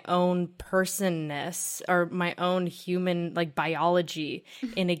of my own personness or my own human like biology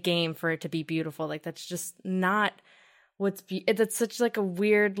in a game for it to be beautiful. Like, that's just not that's such like a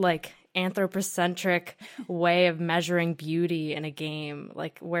weird like anthropocentric way of measuring beauty in a game,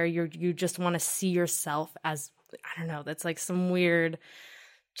 like where you just want to see yourself as, I don't know, that's like some weird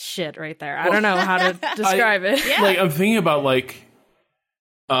shit right there. I don't know how to describe it. Yeah. Like, I'm thinking about like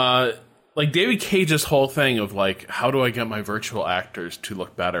David Cage's whole thing of like, how do I get my virtual actors to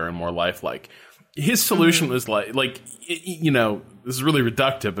look better and more lifelike? His solution was like, you know, this is really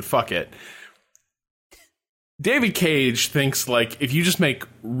reductive, but fuck it. David Cage thinks like if you just make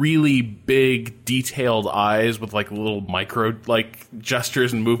really big, detailed eyes with like little micro like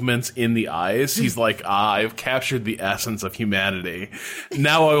gestures and movements in the eyes, he's like, I've captured the essence of humanity.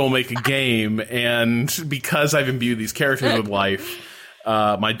 Now I will make a game, and because I've imbued these characters with life,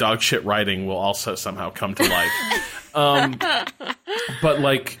 my dog shit writing will also somehow come to life. But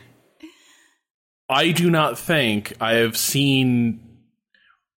like, I do not think I have seen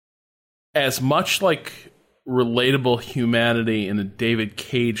as much like relatable humanity in a David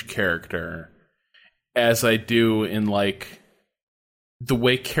Cage character as I do in like the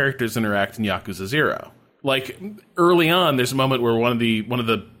way characters interact in Yakuza 0. Like, early on, there's a moment where one of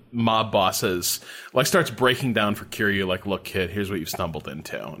the mob bosses like starts breaking down for Kiryu, like, look kid, here's what you've stumbled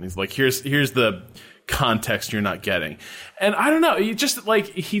into, and he's like, here's the context you're not getting. And I don't know, he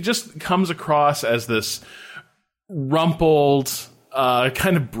just comes across as this rumpled,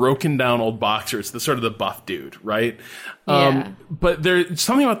 kind of broken down old boxer. It's the sort of the buff dude, right? Yeah. But there's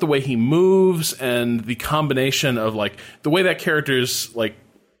something about the way he moves and the combination of like the way that character's like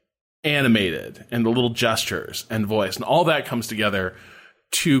animated and the little gestures and voice and all that comes together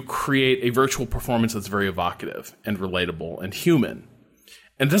to create a virtual performance that's very evocative and relatable and human.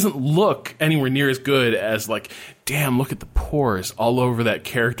 And it doesn't look anywhere near as good as like, damn, look at the pores all over that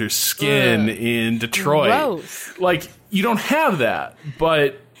character's skin in Detroit. Gross. Like, you don't have that,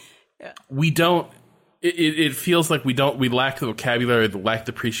 but we don't. It feels like we lack the vocabulary, lack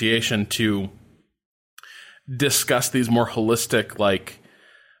the appreciation to discuss these more holistic like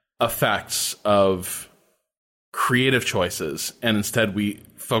effects of creative choices, and instead we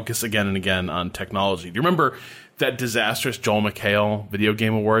focus again and again on technology. Do you remember that disastrous Joel McHale Video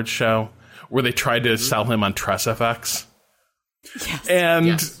Game Awards show where they tried to sell him on TressFX? Yes.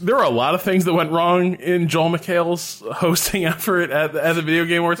 And there were a lot of things that went wrong in Joel McHale's hosting effort at the Video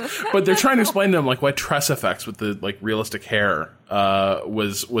Game Awards, but they're trying to explain to him like why TressFX with the like realistic hair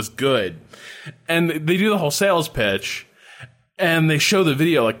was good. And they do the whole sales pitch, and they show the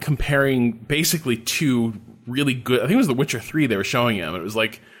video like comparing basically two really good, I think it was The Witcher 3 they were showing him. It was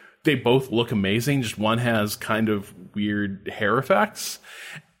like they both look amazing, just one has kind of weird hair effects.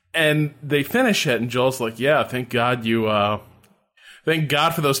 And they finish it, and Joel's like, yeah, thank God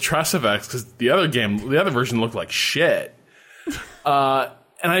for those TressFX, because the other version looked like shit. And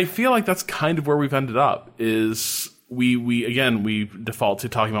I feel like that's kind of where we've ended up, is we default to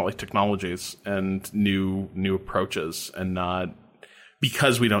talking about like technologies and new approaches, and not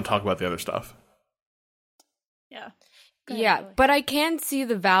because we don't talk about the other stuff. Yeah. Yeah, but I can see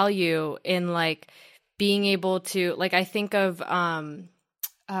the value in like being able to, like, I think of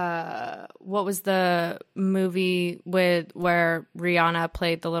what was the movie where Rihanna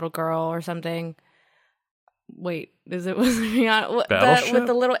played the little girl or something? Wait, was Rihanna Battleship? with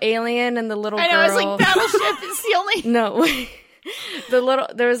the little alien and the little girl? I know, I was like, Battleship is the only. No, wait.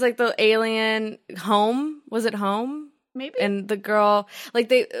 There was like the alien Home. Was it Home? Maybe. And the girl,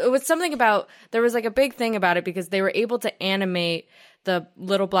 like, it was something about, there was like a big thing about it because they were able to animate the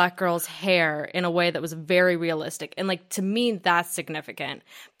little black girl's hair in a way that was very realistic. And like, to me, that's significant.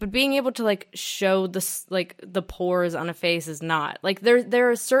 But being able to like show the pores on a face is not. Like, there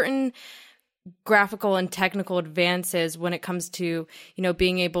are certain graphical and technical advances when it comes to, you know,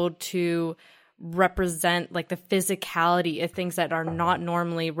 being able to represent like the physicality of things that are not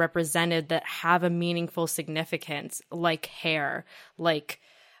normally represented that have a meaningful significance, like hair, like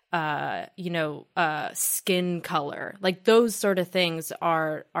skin color. Like, those sort of things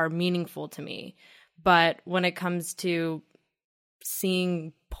are meaningful to me. But when it comes to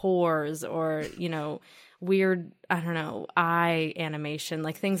seeing pores or, you know, weird, I don't know, eye animation,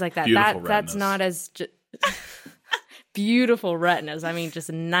 like things like that, that's not as beautiful retinas. I mean,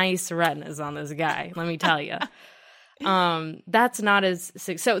 just nice retinas on this guy, let me tell you. That's not as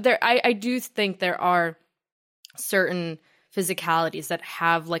sick. So there, I do think there are certain physicalities that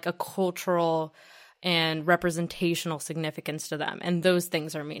have like a cultural and representational significance to them, and those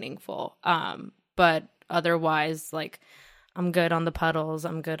things are meaningful. But otherwise, like, I'm good on the puddles.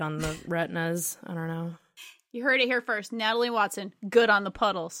 I'm good on the retinas. I don't know. You heard it here first. Natalie Watson, good on the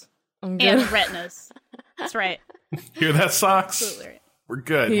puddles and the retinas. That's right. Hear that, Socks? Absolutely right. We're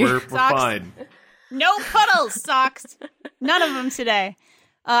good. We're fine. No puddles, Socks. None of them today.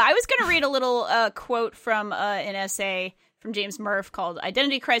 I was going to read a little quote from an essay from James Murph called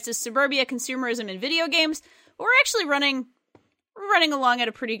Identity Crisis, Suburbia, Consumerism in Video Games. But we're actually running along at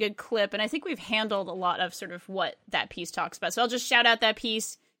a pretty good clip, and I think we've handled a lot of sort of what that piece talks about. So I'll just shout out that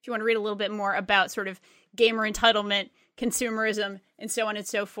piece if you want to read a little bit more about sort of gamer entitlement, consumerism, and so on and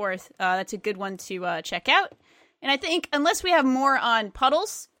so forth. That's a good one to check out. And I think unless we have more on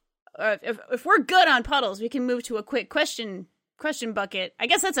puddles, if we're good on puddles, we can move to a quick question bucket. I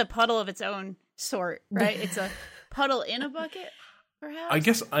guess that's a puddle of its own sort, right? It's a puddle in a bucket, perhaps? I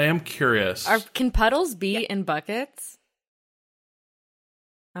guess I am curious. Can puddles be in buckets?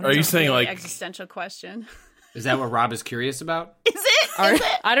 Are you saying like existential question? Is that what Rob is curious about? Is it?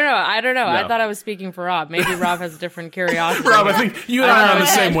 I don't know. No. I thought I was speaking for Rob. Maybe Rob has a different curiosity. Rob, I think you and I are on the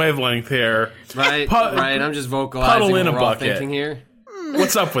same wavelength here. Right. I'm just vocalizing puddle in what a we're all bucket. thinking here.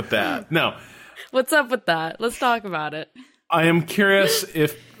 What's up with that? No. What's up with that? Let's talk about it. I am curious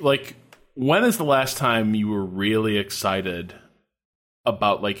if, like, when is the last time you were really excited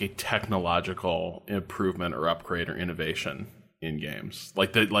about, like, a technological improvement or upgrade or innovation in games?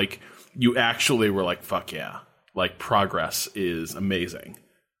 Like, you actually were like, fuck yeah. Like, progress is amazing.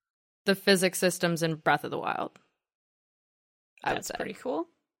 The physics systems in Breath of the Wild. That's pretty cool.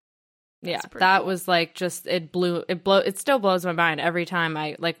 Yeah, that was like just it still blows my mind every time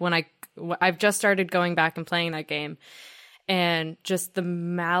I've just started going back and playing that game, and just the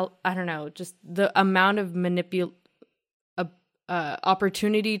amount of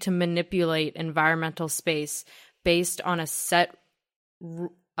opportunity to manipulate environmental space based on a set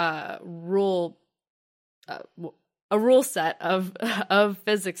rule set of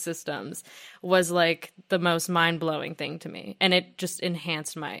physics systems was like the most mind-blowing thing to me, and it just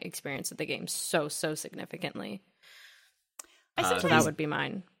enhanced my experience with the game so significantly. So that would be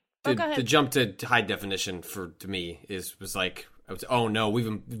mine. The jump to high definition to me was like, oh no,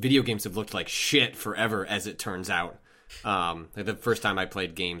 video games have looked like shit forever, as it turns out. Like the first time I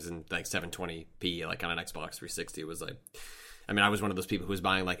played games in like 720p, like on an Xbox 360, it was like, I mean, I was one of those people who was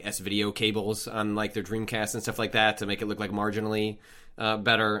buying like S-video cables on like their Dreamcast and stuff like that to make it look like marginally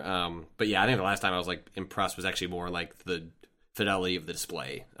better. But yeah, I think the last time I was like impressed was actually more like the fidelity of the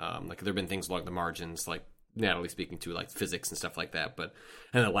display. Like there've been things along the margins, like Natalie speaking to, like physics and stuff like that. But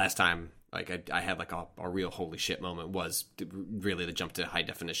and the last time like I had like a real holy shit moment was really the jump to high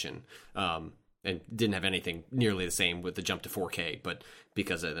definition. And didn't have anything nearly the same with the jump to 4K, but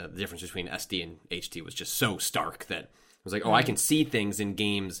because of the difference between SD and HD was just so stark that I was like, oh, I can see things in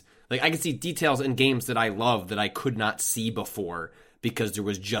games. Like, I can see details in games that I love that I could not see before because there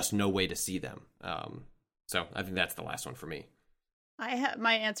was just no way to see them. So I think that's the last one for me.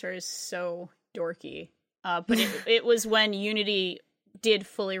 My answer is so dorky, but it was when Unity did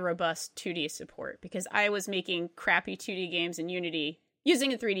fully robust 2D support, because I was making crappy 2D games in Unity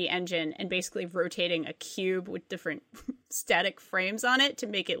using a 3D engine and basically rotating a cube with different static frames on it to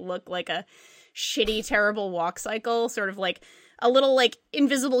make it look like a shitty, terrible walk cycle, sort of like a little like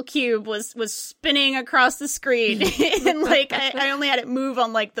invisible cube was spinning across the screen. And like I only had it move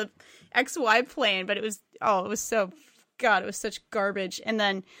on like the XY plane, but it was such garbage. And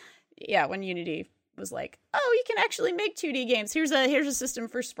then when Unity was like, oh, you can actually make 2D games. Here's a system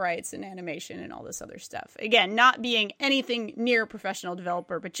for sprites and animation and all this other stuff. Again, not being anything near a professional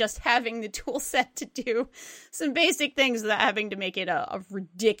developer, but just having the tool set to do some basic things without having to make it a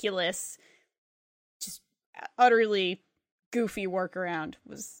ridiculous, just utterly goofy workaround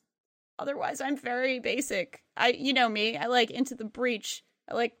was. Otherwise, I'm very basic. You know me. I like Into the Breach.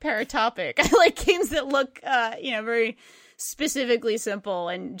 I like Paratopic. I like games that look, very specifically simple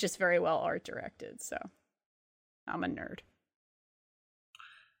and just very well art directed. So I'm a nerd.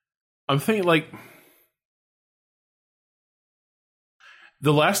 I'm thinking like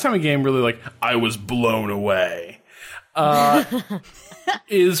the last time a game really like I was blown away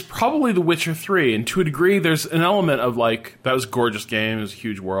is probably The Witcher 3. And to a degree, there's an element of like, that was a gorgeous game, it was a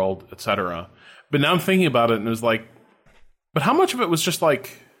huge world, etc. But now I'm thinking about it and it was like, but how much of it was just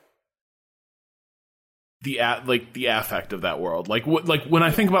like the affect of that world. Like when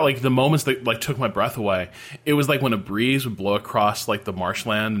I think about like the moments that like took my breath away, it was like when a breeze would blow across like the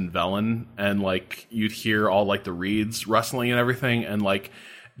marshland in Velen, and like you'd hear all like the reeds rustling and everything, and like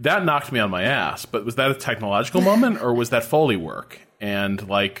that knocked me on my ass. But was that a technological moment, or was that Foley work and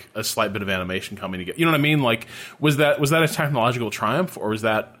like a slight bit of animation coming together? You know what I mean? Like was that a technological triumph, or was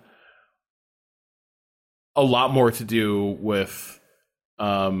that a lot more to do with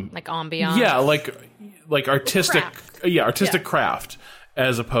like ambiance? Yeah, like artistic craft,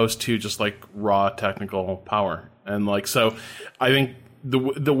 as opposed to just like raw technical power. And like, so I think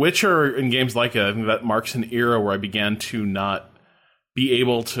the Witcher and games like it, I think that marks an era where I began to not be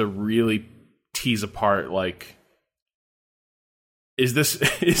able to really tease apart, like, is this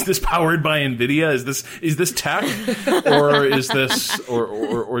powered by NVIDIA? Is this tech, or is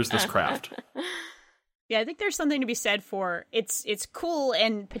this craft? Yeah, I think there's something to be said for it's cool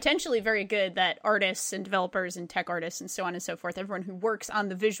and potentially very good that artists and developers and tech artists and so on and so forth, everyone who works on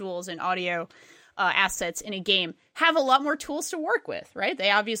the visuals and audio assets in a game, have a lot more tools to work with, right?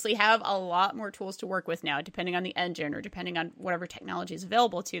 They obviously have a lot more tools to work with now, depending on the engine or depending on whatever technology is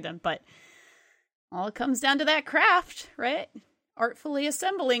available to them. But all it comes down to that craft, right? Artfully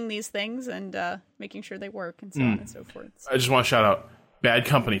assembling these things and making sure they work and so on and so forth. I just want to shout out Bad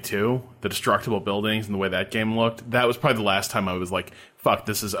Company 2, the destructible buildings and the way that game looked. That was probably the last time I was like, fuck,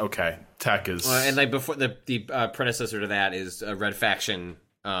 this is okay. Tech is... and like before, the predecessor to that is Red Faction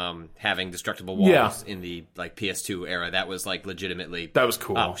having destructible walls in the like PS2 era. That was like legitimately... That was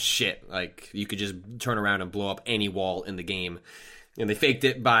cool. Oh, shit. Like, you could just turn around and blow up any wall in the game. And they faked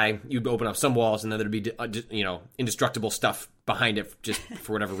it by, you'd open up some walls and then there'd be, indestructible stuff behind it just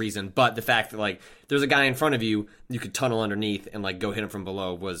for whatever reason. But the fact that, like, there's a guy in front of you, you could tunnel underneath and, like, go hit him from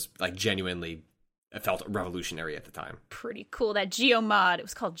below was, like, genuinely, it felt revolutionary at the time. Pretty cool. That Geomod, it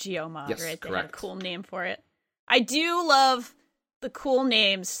was called Geomod, yes, right? Correct. They had a cool name for it. I do love the cool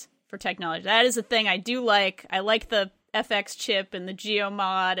names for technology. That is a thing I do like. I like the FX chip and the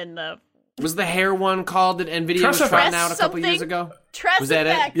Geomod and the... Was the hair one called that NVIDIA was trying out a couple years ago? Was that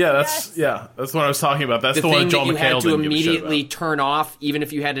it? Yeah, that's what I was talking about. That's the one Joel McHale didn't give a shit about. The thing that you had to immediately turn off, even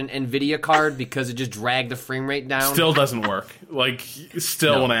if you had an NVIDIA card, because it just dragged the frame rate down. Still doesn't work. Like,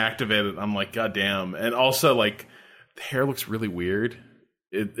 when I activate it, I'm like, God damn. And also, like, the hair looks really weird.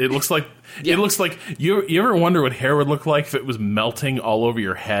 It looks like it looks like you ever wonder what hair would look like if it was melting all over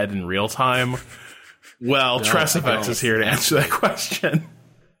your head in real time? Well, TressFX is here to answer that question.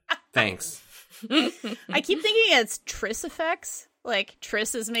 Thanks. I keep thinking it's TressFX. Like,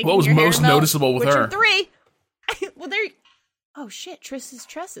 Triss is making what was your hair most melt. noticeable with Witcher her? 3. Well, there. Oh shit, Triss's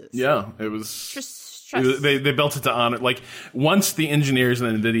tresses. Yeah, it was. They built it to honor. Like, once the engineers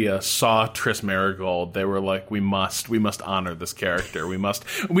in NVIDIA saw Triss Marigold, they were like, "We must honor this character. We must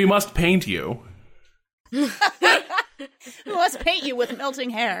paint you. We must paint you with melting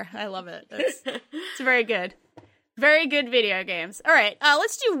hair." I love it. It's very good. Very good video games. All right,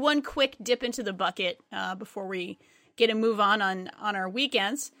 let's do one quick dip into the bucket before we get a move on our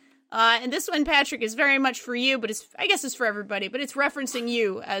weekends. And this one, Patrick, is very much for you, but I guess it's for everybody. But it's referencing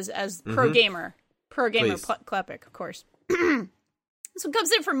you as pro gamer Klepek, of course. This one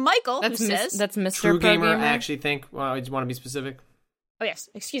comes in from Michael, who says that's Mr. True Pro Gamer. I actually think. Well, I just want to be specific. Oh yes,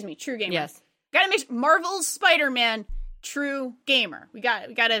 excuse me, True Gamer. Yes, gotta make Marvel's Spider-Man. True Gamer. We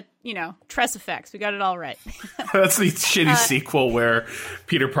got to, TressFX. We got it all right. That's the shitty sequel where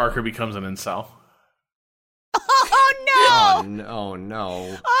Peter Parker becomes an incel. Oh, no! Oh,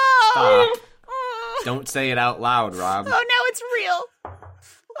 no. Oh! Stop. Don't say it out loud, Rob. Oh, now it's real.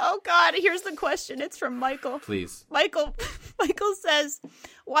 Oh, God. Here's the question. It's from Michael. Please. Michael says,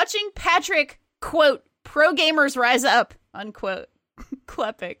 watching Patrick, quote, pro gamers rise up, unquote,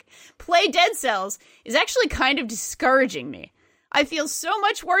 Klepek, play Dead Cells is actually kind of discouraging me. I feel so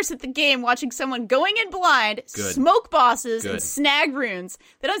much worse at the game watching someone going in blind, smoke bosses, and snag runes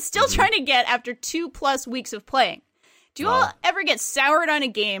that I'm still trying to get after 2+ weeks of playing. Do you all ever get soured on a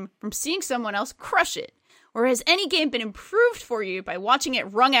game from seeing someone else crush it? Or has any game been improved for you by watching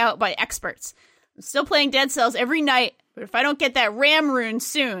it wrung out by experts? I'm still playing Dead Cells every night, but if I don't get that Ram rune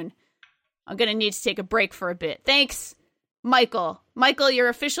soon, I'm going to need to take a break for a bit. Thanks, Michael. Michael, your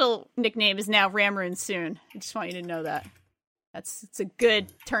official nickname is now Ram rune soon. I just want you to know that. It's a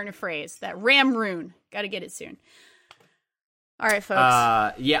good turn of phrase. That Ram rune. Got to get it soon. All right, folks.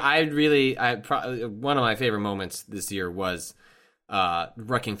 One of my favorite moments this year was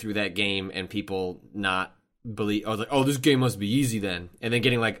wrecking through that game and people not believe. I was like, "Oh, this game must be easy then," and then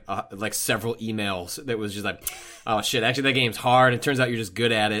getting like several emails that was just like, "Oh shit, actually that game's hard. It turns out you're just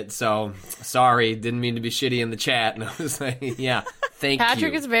good at it. So sorry, didn't mean to be shitty in the chat." And I was like, "Yeah, thank you."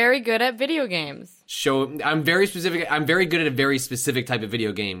 Patrick is very good at video games. I'm very specific. I'm very good at a very specific type of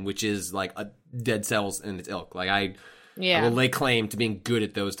video game, which is like a Dead Cells and its ilk. Like I will lay claim to being good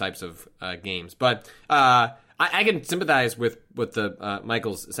at those types of games. But I can sympathize with what the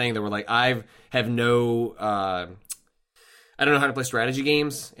Michael's saying that we're like, I have no, I don't know how to play strategy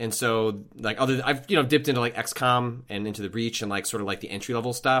games. And so like I've, dipped into like XCOM and into the Reach and like sort of like the entry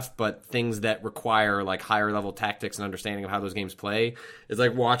level stuff, but things that require like higher level tactics and understanding of how those games play is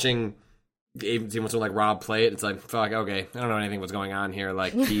like watching someone like Rob play it. It's like, fuck, okay, I don't know anything what's going on here.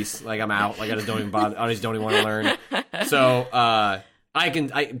 Like, peace. Like, I'm out. Like, I just don't even bother. I just don't even want to learn. So,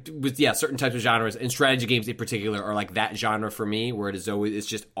 certain types of genres and strategy games in particular are like that genre for me, where it's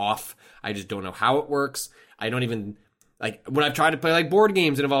just off. I just don't know how it works. I don't even, like, when I've tried to play like board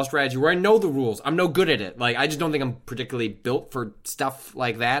games that involve strategy where I know the rules, I'm no good at it. Like, I just don't think I'm particularly built for stuff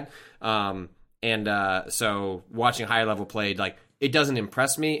like that. So watching higher level play, like, it doesn't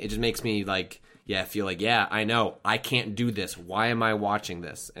impress me. It just makes me feel like, I know I can't do this. Why am I watching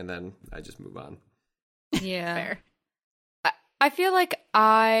this? And then I just move on. Yeah. Fair. I feel like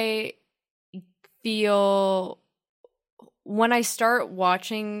when I start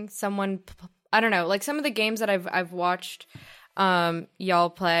watching someone, I don't know, like some of the games that I've watched y'all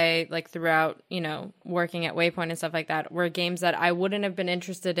play like throughout, working at Waypoint and stuff like that, were games that I wouldn't have been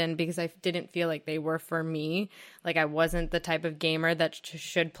interested in because I didn't feel like they were for me. Like I wasn't the type of gamer that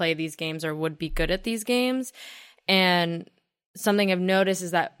should play these games or would be good at these games. And something I've noticed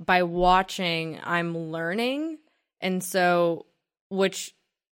is that by watching, I'm learning. And so, which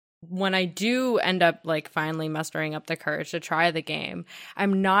when I do end up like finally mustering up the courage to try the game,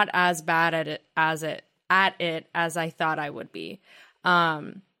 I'm not as bad at it as I thought I would be.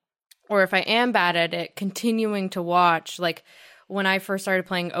 Or if I am bad at it, continuing to watch, like when I first started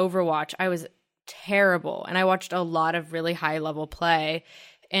playing Overwatch, I was terrible. And I watched a lot of really high level play.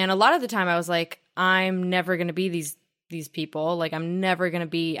 And a lot of the time I was like, I'm never going to be these people. Like I'm never going to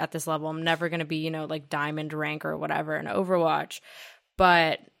be at this level. I'm never going to be, like diamond rank or whatever in Overwatch.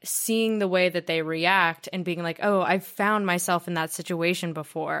 But seeing the way that they react and being like, oh, I've found myself in that situation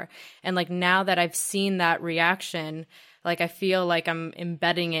before. And like now that I've seen that reaction, like I feel like I'm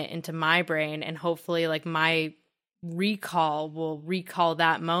embedding it into my brain, and hopefully like my recall will recall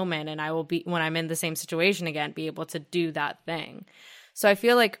that moment, and I will be, when I'm in the same situation again, be able to do that thing. So I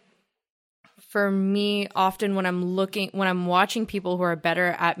feel like for me, often when I'm watching people who are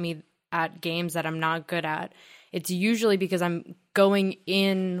better at me at games that I'm not good at, it's usually because I'm going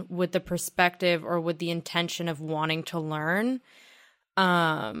in with the perspective or with the intention of wanting to learn.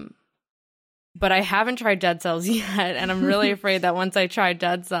 But I haven't tried Dead Cells yet, and I'm really afraid that once I try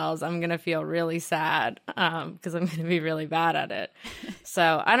Dead Cells, I'm going to feel really sad because I'm going to be really bad at it.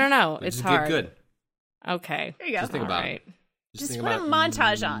 So I don't know. It's just hard. Get good. Okay. There you go. Just think about it. Just put a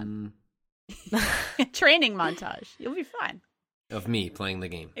montage on. Training montage. You'll be fine. Of me playing the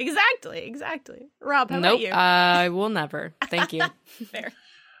game. Exactly. Rob, how about you? I will never. Thank you. Fair.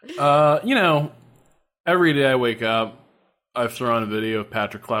 Every day I wake up, I throw on a video of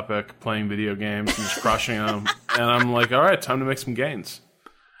Patrick Klepek playing video games and just crushing them. And I'm like, all right, time to make some gains.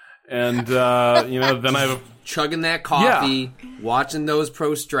 And, then I chugging that coffee, watching those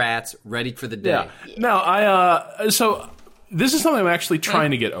pro strats, ready for the day. Yeah. No, so this is something I'm actually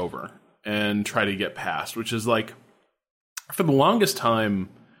trying to get over and try to get past, which is like, for the longest time,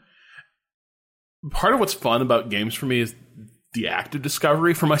 part of what's fun about games for me is the act of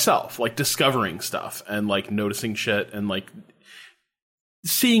discovery for myself, like discovering stuff and like noticing shit and like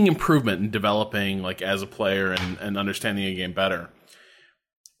seeing improvement and developing like as a player and understanding a game better,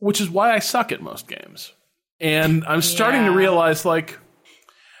 which is why I suck at most games. And I'm starting to realize like,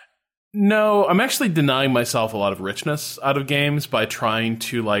 no, I'm actually denying myself a lot of richness out of games by trying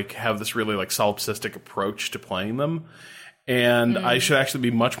to like have this really like solipsistic approach to playing them. And I should actually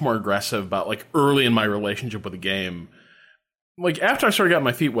be much more aggressive about like early in my relationship with a game. Like after I sort of got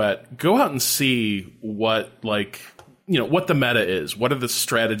my feet wet, go out and see what like, what the meta is. What are the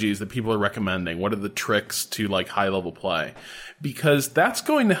strategies that people are recommending? What are the tricks to like high level play? Because that's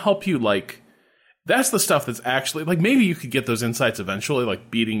going to help you like, that's the stuff that's actually like, maybe you could get those insights eventually, like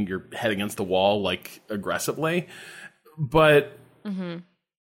beating your head against the wall, like aggressively, but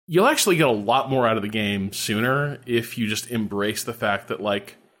you'll actually get a lot more out of the game sooner if you just embrace the fact that,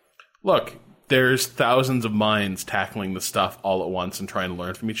 like, look, there's thousands of minds tackling the stuff all at once and trying to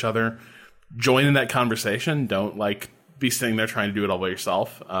learn from each other. Join in that conversation. Don't, like, be sitting there trying to do it all by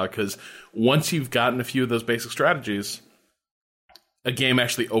yourself. Because once you've gotten a few of those basic strategies, a game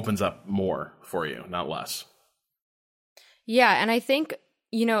actually opens up more for you, not less. Yeah, and I think,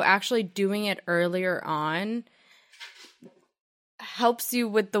 actually doing it earlier on helps you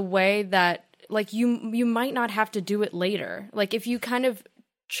with the way that like you might not have to do it later. Like if you kind of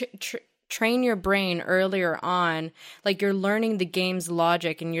train your brain earlier on, like you're learning the game's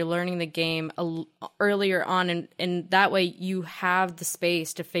logic and you're learning the game earlier on, and that way you have the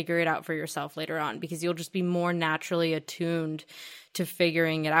space to figure it out for yourself later on, because you'll just be more naturally attuned to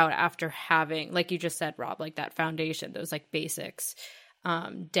figuring it out after having, like you just said, Rob, like that foundation, those like basics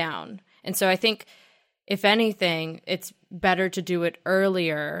down. And so I think if anything, it's better to do it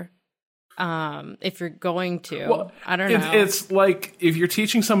earlier if you're going to. Well, I don't know. It's like if you're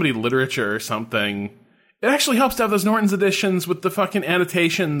teaching somebody literature or something, it actually helps to have those Norton's editions with the fucking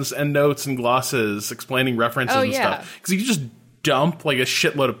annotations and notes and glosses explaining references and stuff. Because you can just dump like a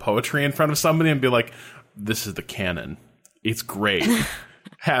shitload of poetry in front of somebody and be like, this is the canon. It's great.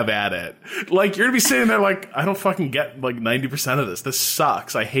 Have at it. Like, you're going to be sitting there like, I don't fucking get like 90% of this. This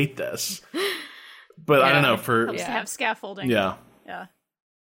sucks. I hate this. But I don't know. Helps to have scaffolding. Yeah.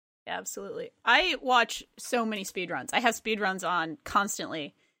 Absolutely. I watch so many speedruns. I have speedruns on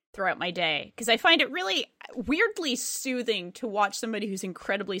constantly throughout my day because I find it really weirdly soothing to watch somebody who's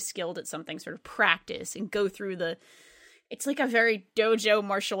incredibly skilled at something sort of practice and go through it's like a very dojo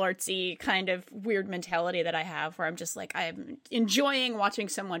martial artsy kind of weird mentality that I have, where I'm just like, I'm enjoying watching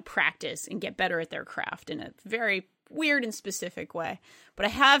someone practice and get better at their craft in a very weird and specific way. But I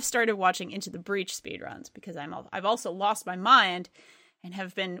have started watching Into the Breach speedruns because I've also lost my mind and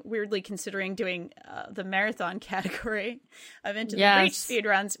have been weirdly considering doing the marathon category of Into the Breach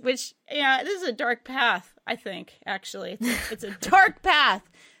speedruns, which, this is a dark path, I think, actually. It's a dark path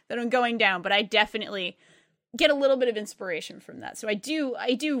that I'm going down, but I definitely get a little bit of inspiration from that. So I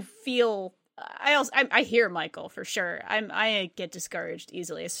do feel, I hear Michael, for sure. I get discouraged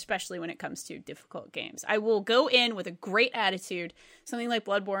easily, especially when it comes to difficult games. I will go in with a great attitude, something like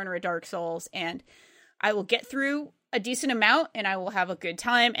Bloodborne or a Dark Souls, and I will get through a decent amount and I will have a good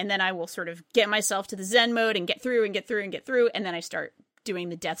time, and then I will sort of get myself to the Zen mode and get through, and then I start doing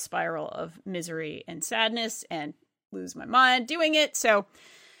the death spiral of misery and sadness and lose my mind doing it. So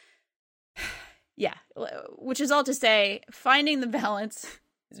yeah, which is all to say, finding the balance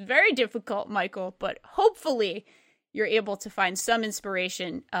is very difficult, Michael, but hopefully you're able to find some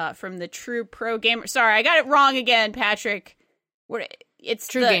inspiration from the true pro gamer. Sorry, I got it wrong again, Patrick. It's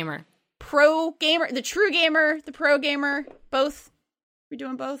true gamer. Pro gamer, the true gamer, the pro gamer, both. We're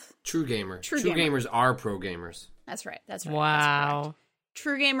doing both. True gamer. True gamers are pro gamers. That's right. Wow. That's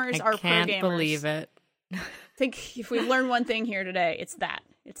true gamers are pro gamers. I can't believe it. I think if we've learned one thing here today, it's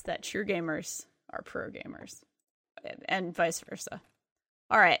that true gamers are pro gamers, and vice versa.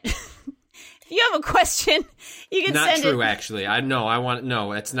 All right. If you have a question, you can send it. Not true, actually.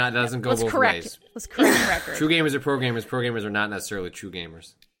 It's not. It doesn't go both ways. Let's correct the record. True gamers are pro gamers. Pro gamers are not necessarily true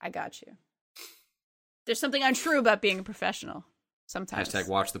gamers. I got you. There's something untrue about being a professional sometimes. #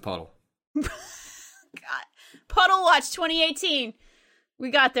 watch the puddle. God. Puddle Watch 2018. We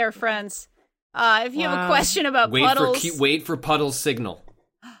got there, friends. If you have a question about puddles... Wait for Puddle's signal.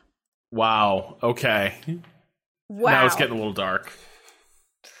 Wow. Okay. Wow. Now it's getting a little dark.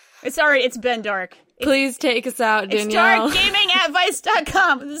 It's been dark. Please take us out, Danielle. It's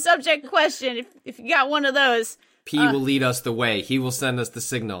darkgaming@vice.com with the subject question. If you got one of those... P will lead us the way. He will send us the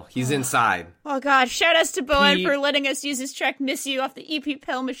signal. He's inside. Oh, God. Shout outs to Bowen for letting us use his track Miss You off the EP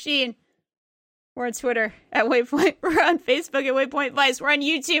Pill Machine. We're on Twitter at Waypoint. We're on Facebook at Waypoint Vice. We're on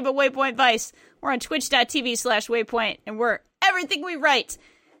YouTube at Waypoint Vice. We're on twitch.tv/Waypoint. And we're everything we write,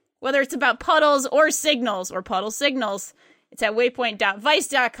 whether it's about puddles or signals or puddle signals, it's at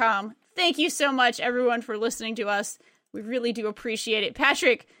waypoint.vice.com. Thank you so much, everyone, for listening to us. We really do appreciate it.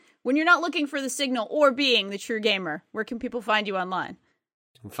 Patrick, when you're not looking for the signal or being the true gamer, where can people find you online?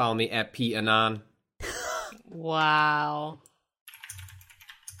 You can follow me at PAnon. Wow.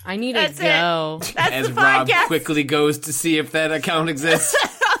 I need to go. That's as the podcast. Rob quickly goes to see if that account exists.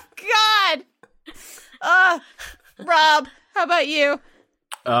 Oh, God. Rob, how about you?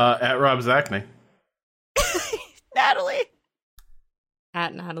 At Rob Zachney. Natalie.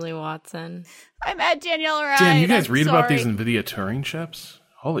 At Natalie Watson. I'm at Danielle Ryan. Dan, you guys read about these NVIDIA Turing chips?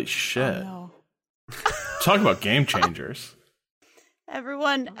 Holy shit. Oh, no. Talk about game changers.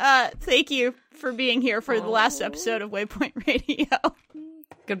 Everyone, thank you for being here for the last episode of Waypoint Radio.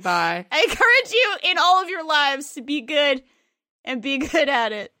 Goodbye. I encourage you in all of your lives to be good and be good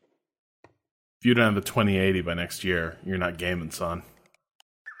at it. If you don't have the 2080 by next year, you're not gaming, son.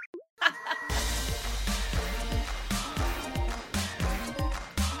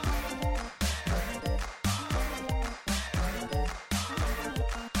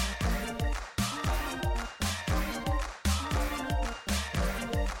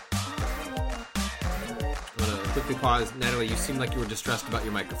 Quickly pause. Natalie, you seem like you were distressed about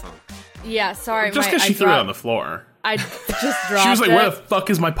your microphone. Yeah, sorry. Just because she threw it on the floor. I just dropped She was like, it. where the fuck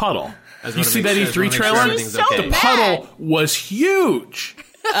is my puddle? You see that E3 trailer? The puddle was huge.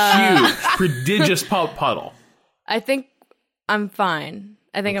 Huge. Prodigious puddle. I think I'm fine.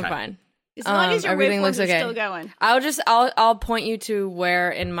 I'm fine. As long as your everything waveforms looks are okay. still going. I'll point you to where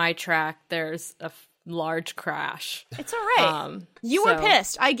in my track there's a large crash. It's all right. You were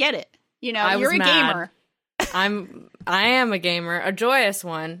pissed. I get it. You know, you're a gamer. I am a gamer, a joyous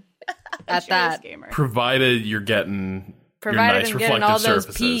one at that. Gamer. Provided you're getting Provided your nice I'm reflective getting all those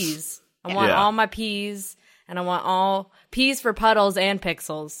surfaces. P's. I want all my P's, and I want all P's for puddles and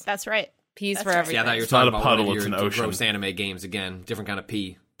pixels. That's right. P's for everything. Yeah, I thought you were It's not talking a about puddle, one of it's your an ocean. gross anime games again. Different kind of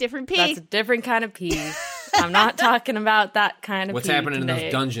P. Different P. That's a different kind of P. I'm not talking about that kind of What's P happening today. in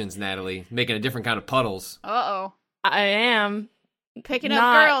those dungeons, Natalie? Making a different kind of puddles. Uh-oh. I am Picking up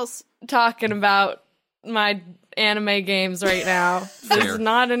not girls. talking about my anime games right now. This is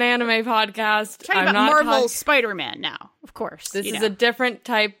not an anime podcast. Talking about Marvel Spider-Man now, of course. This is a different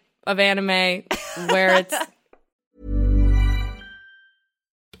type of anime where it's...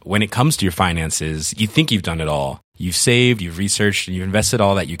 When it comes to your finances, you think you've done it all. You've saved, you've researched, and you've invested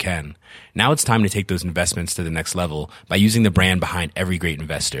all that you can. Now it's time to take those investments to the next level by using the brand behind every great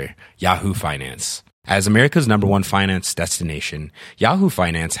investor, Yahoo Finance. As America's #1 finance destination, Yahoo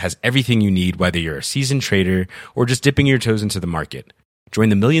Finance has everything you need, whether you're a seasoned trader or just dipping your toes into the market. Join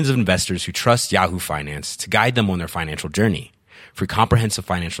the millions of investors who trust Yahoo Finance to guide them on their financial journey. For comprehensive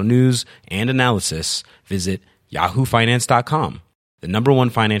financial news and analysis, visit yahoofinance.com. The #1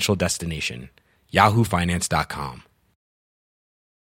 financial destination, yahoofinance.com.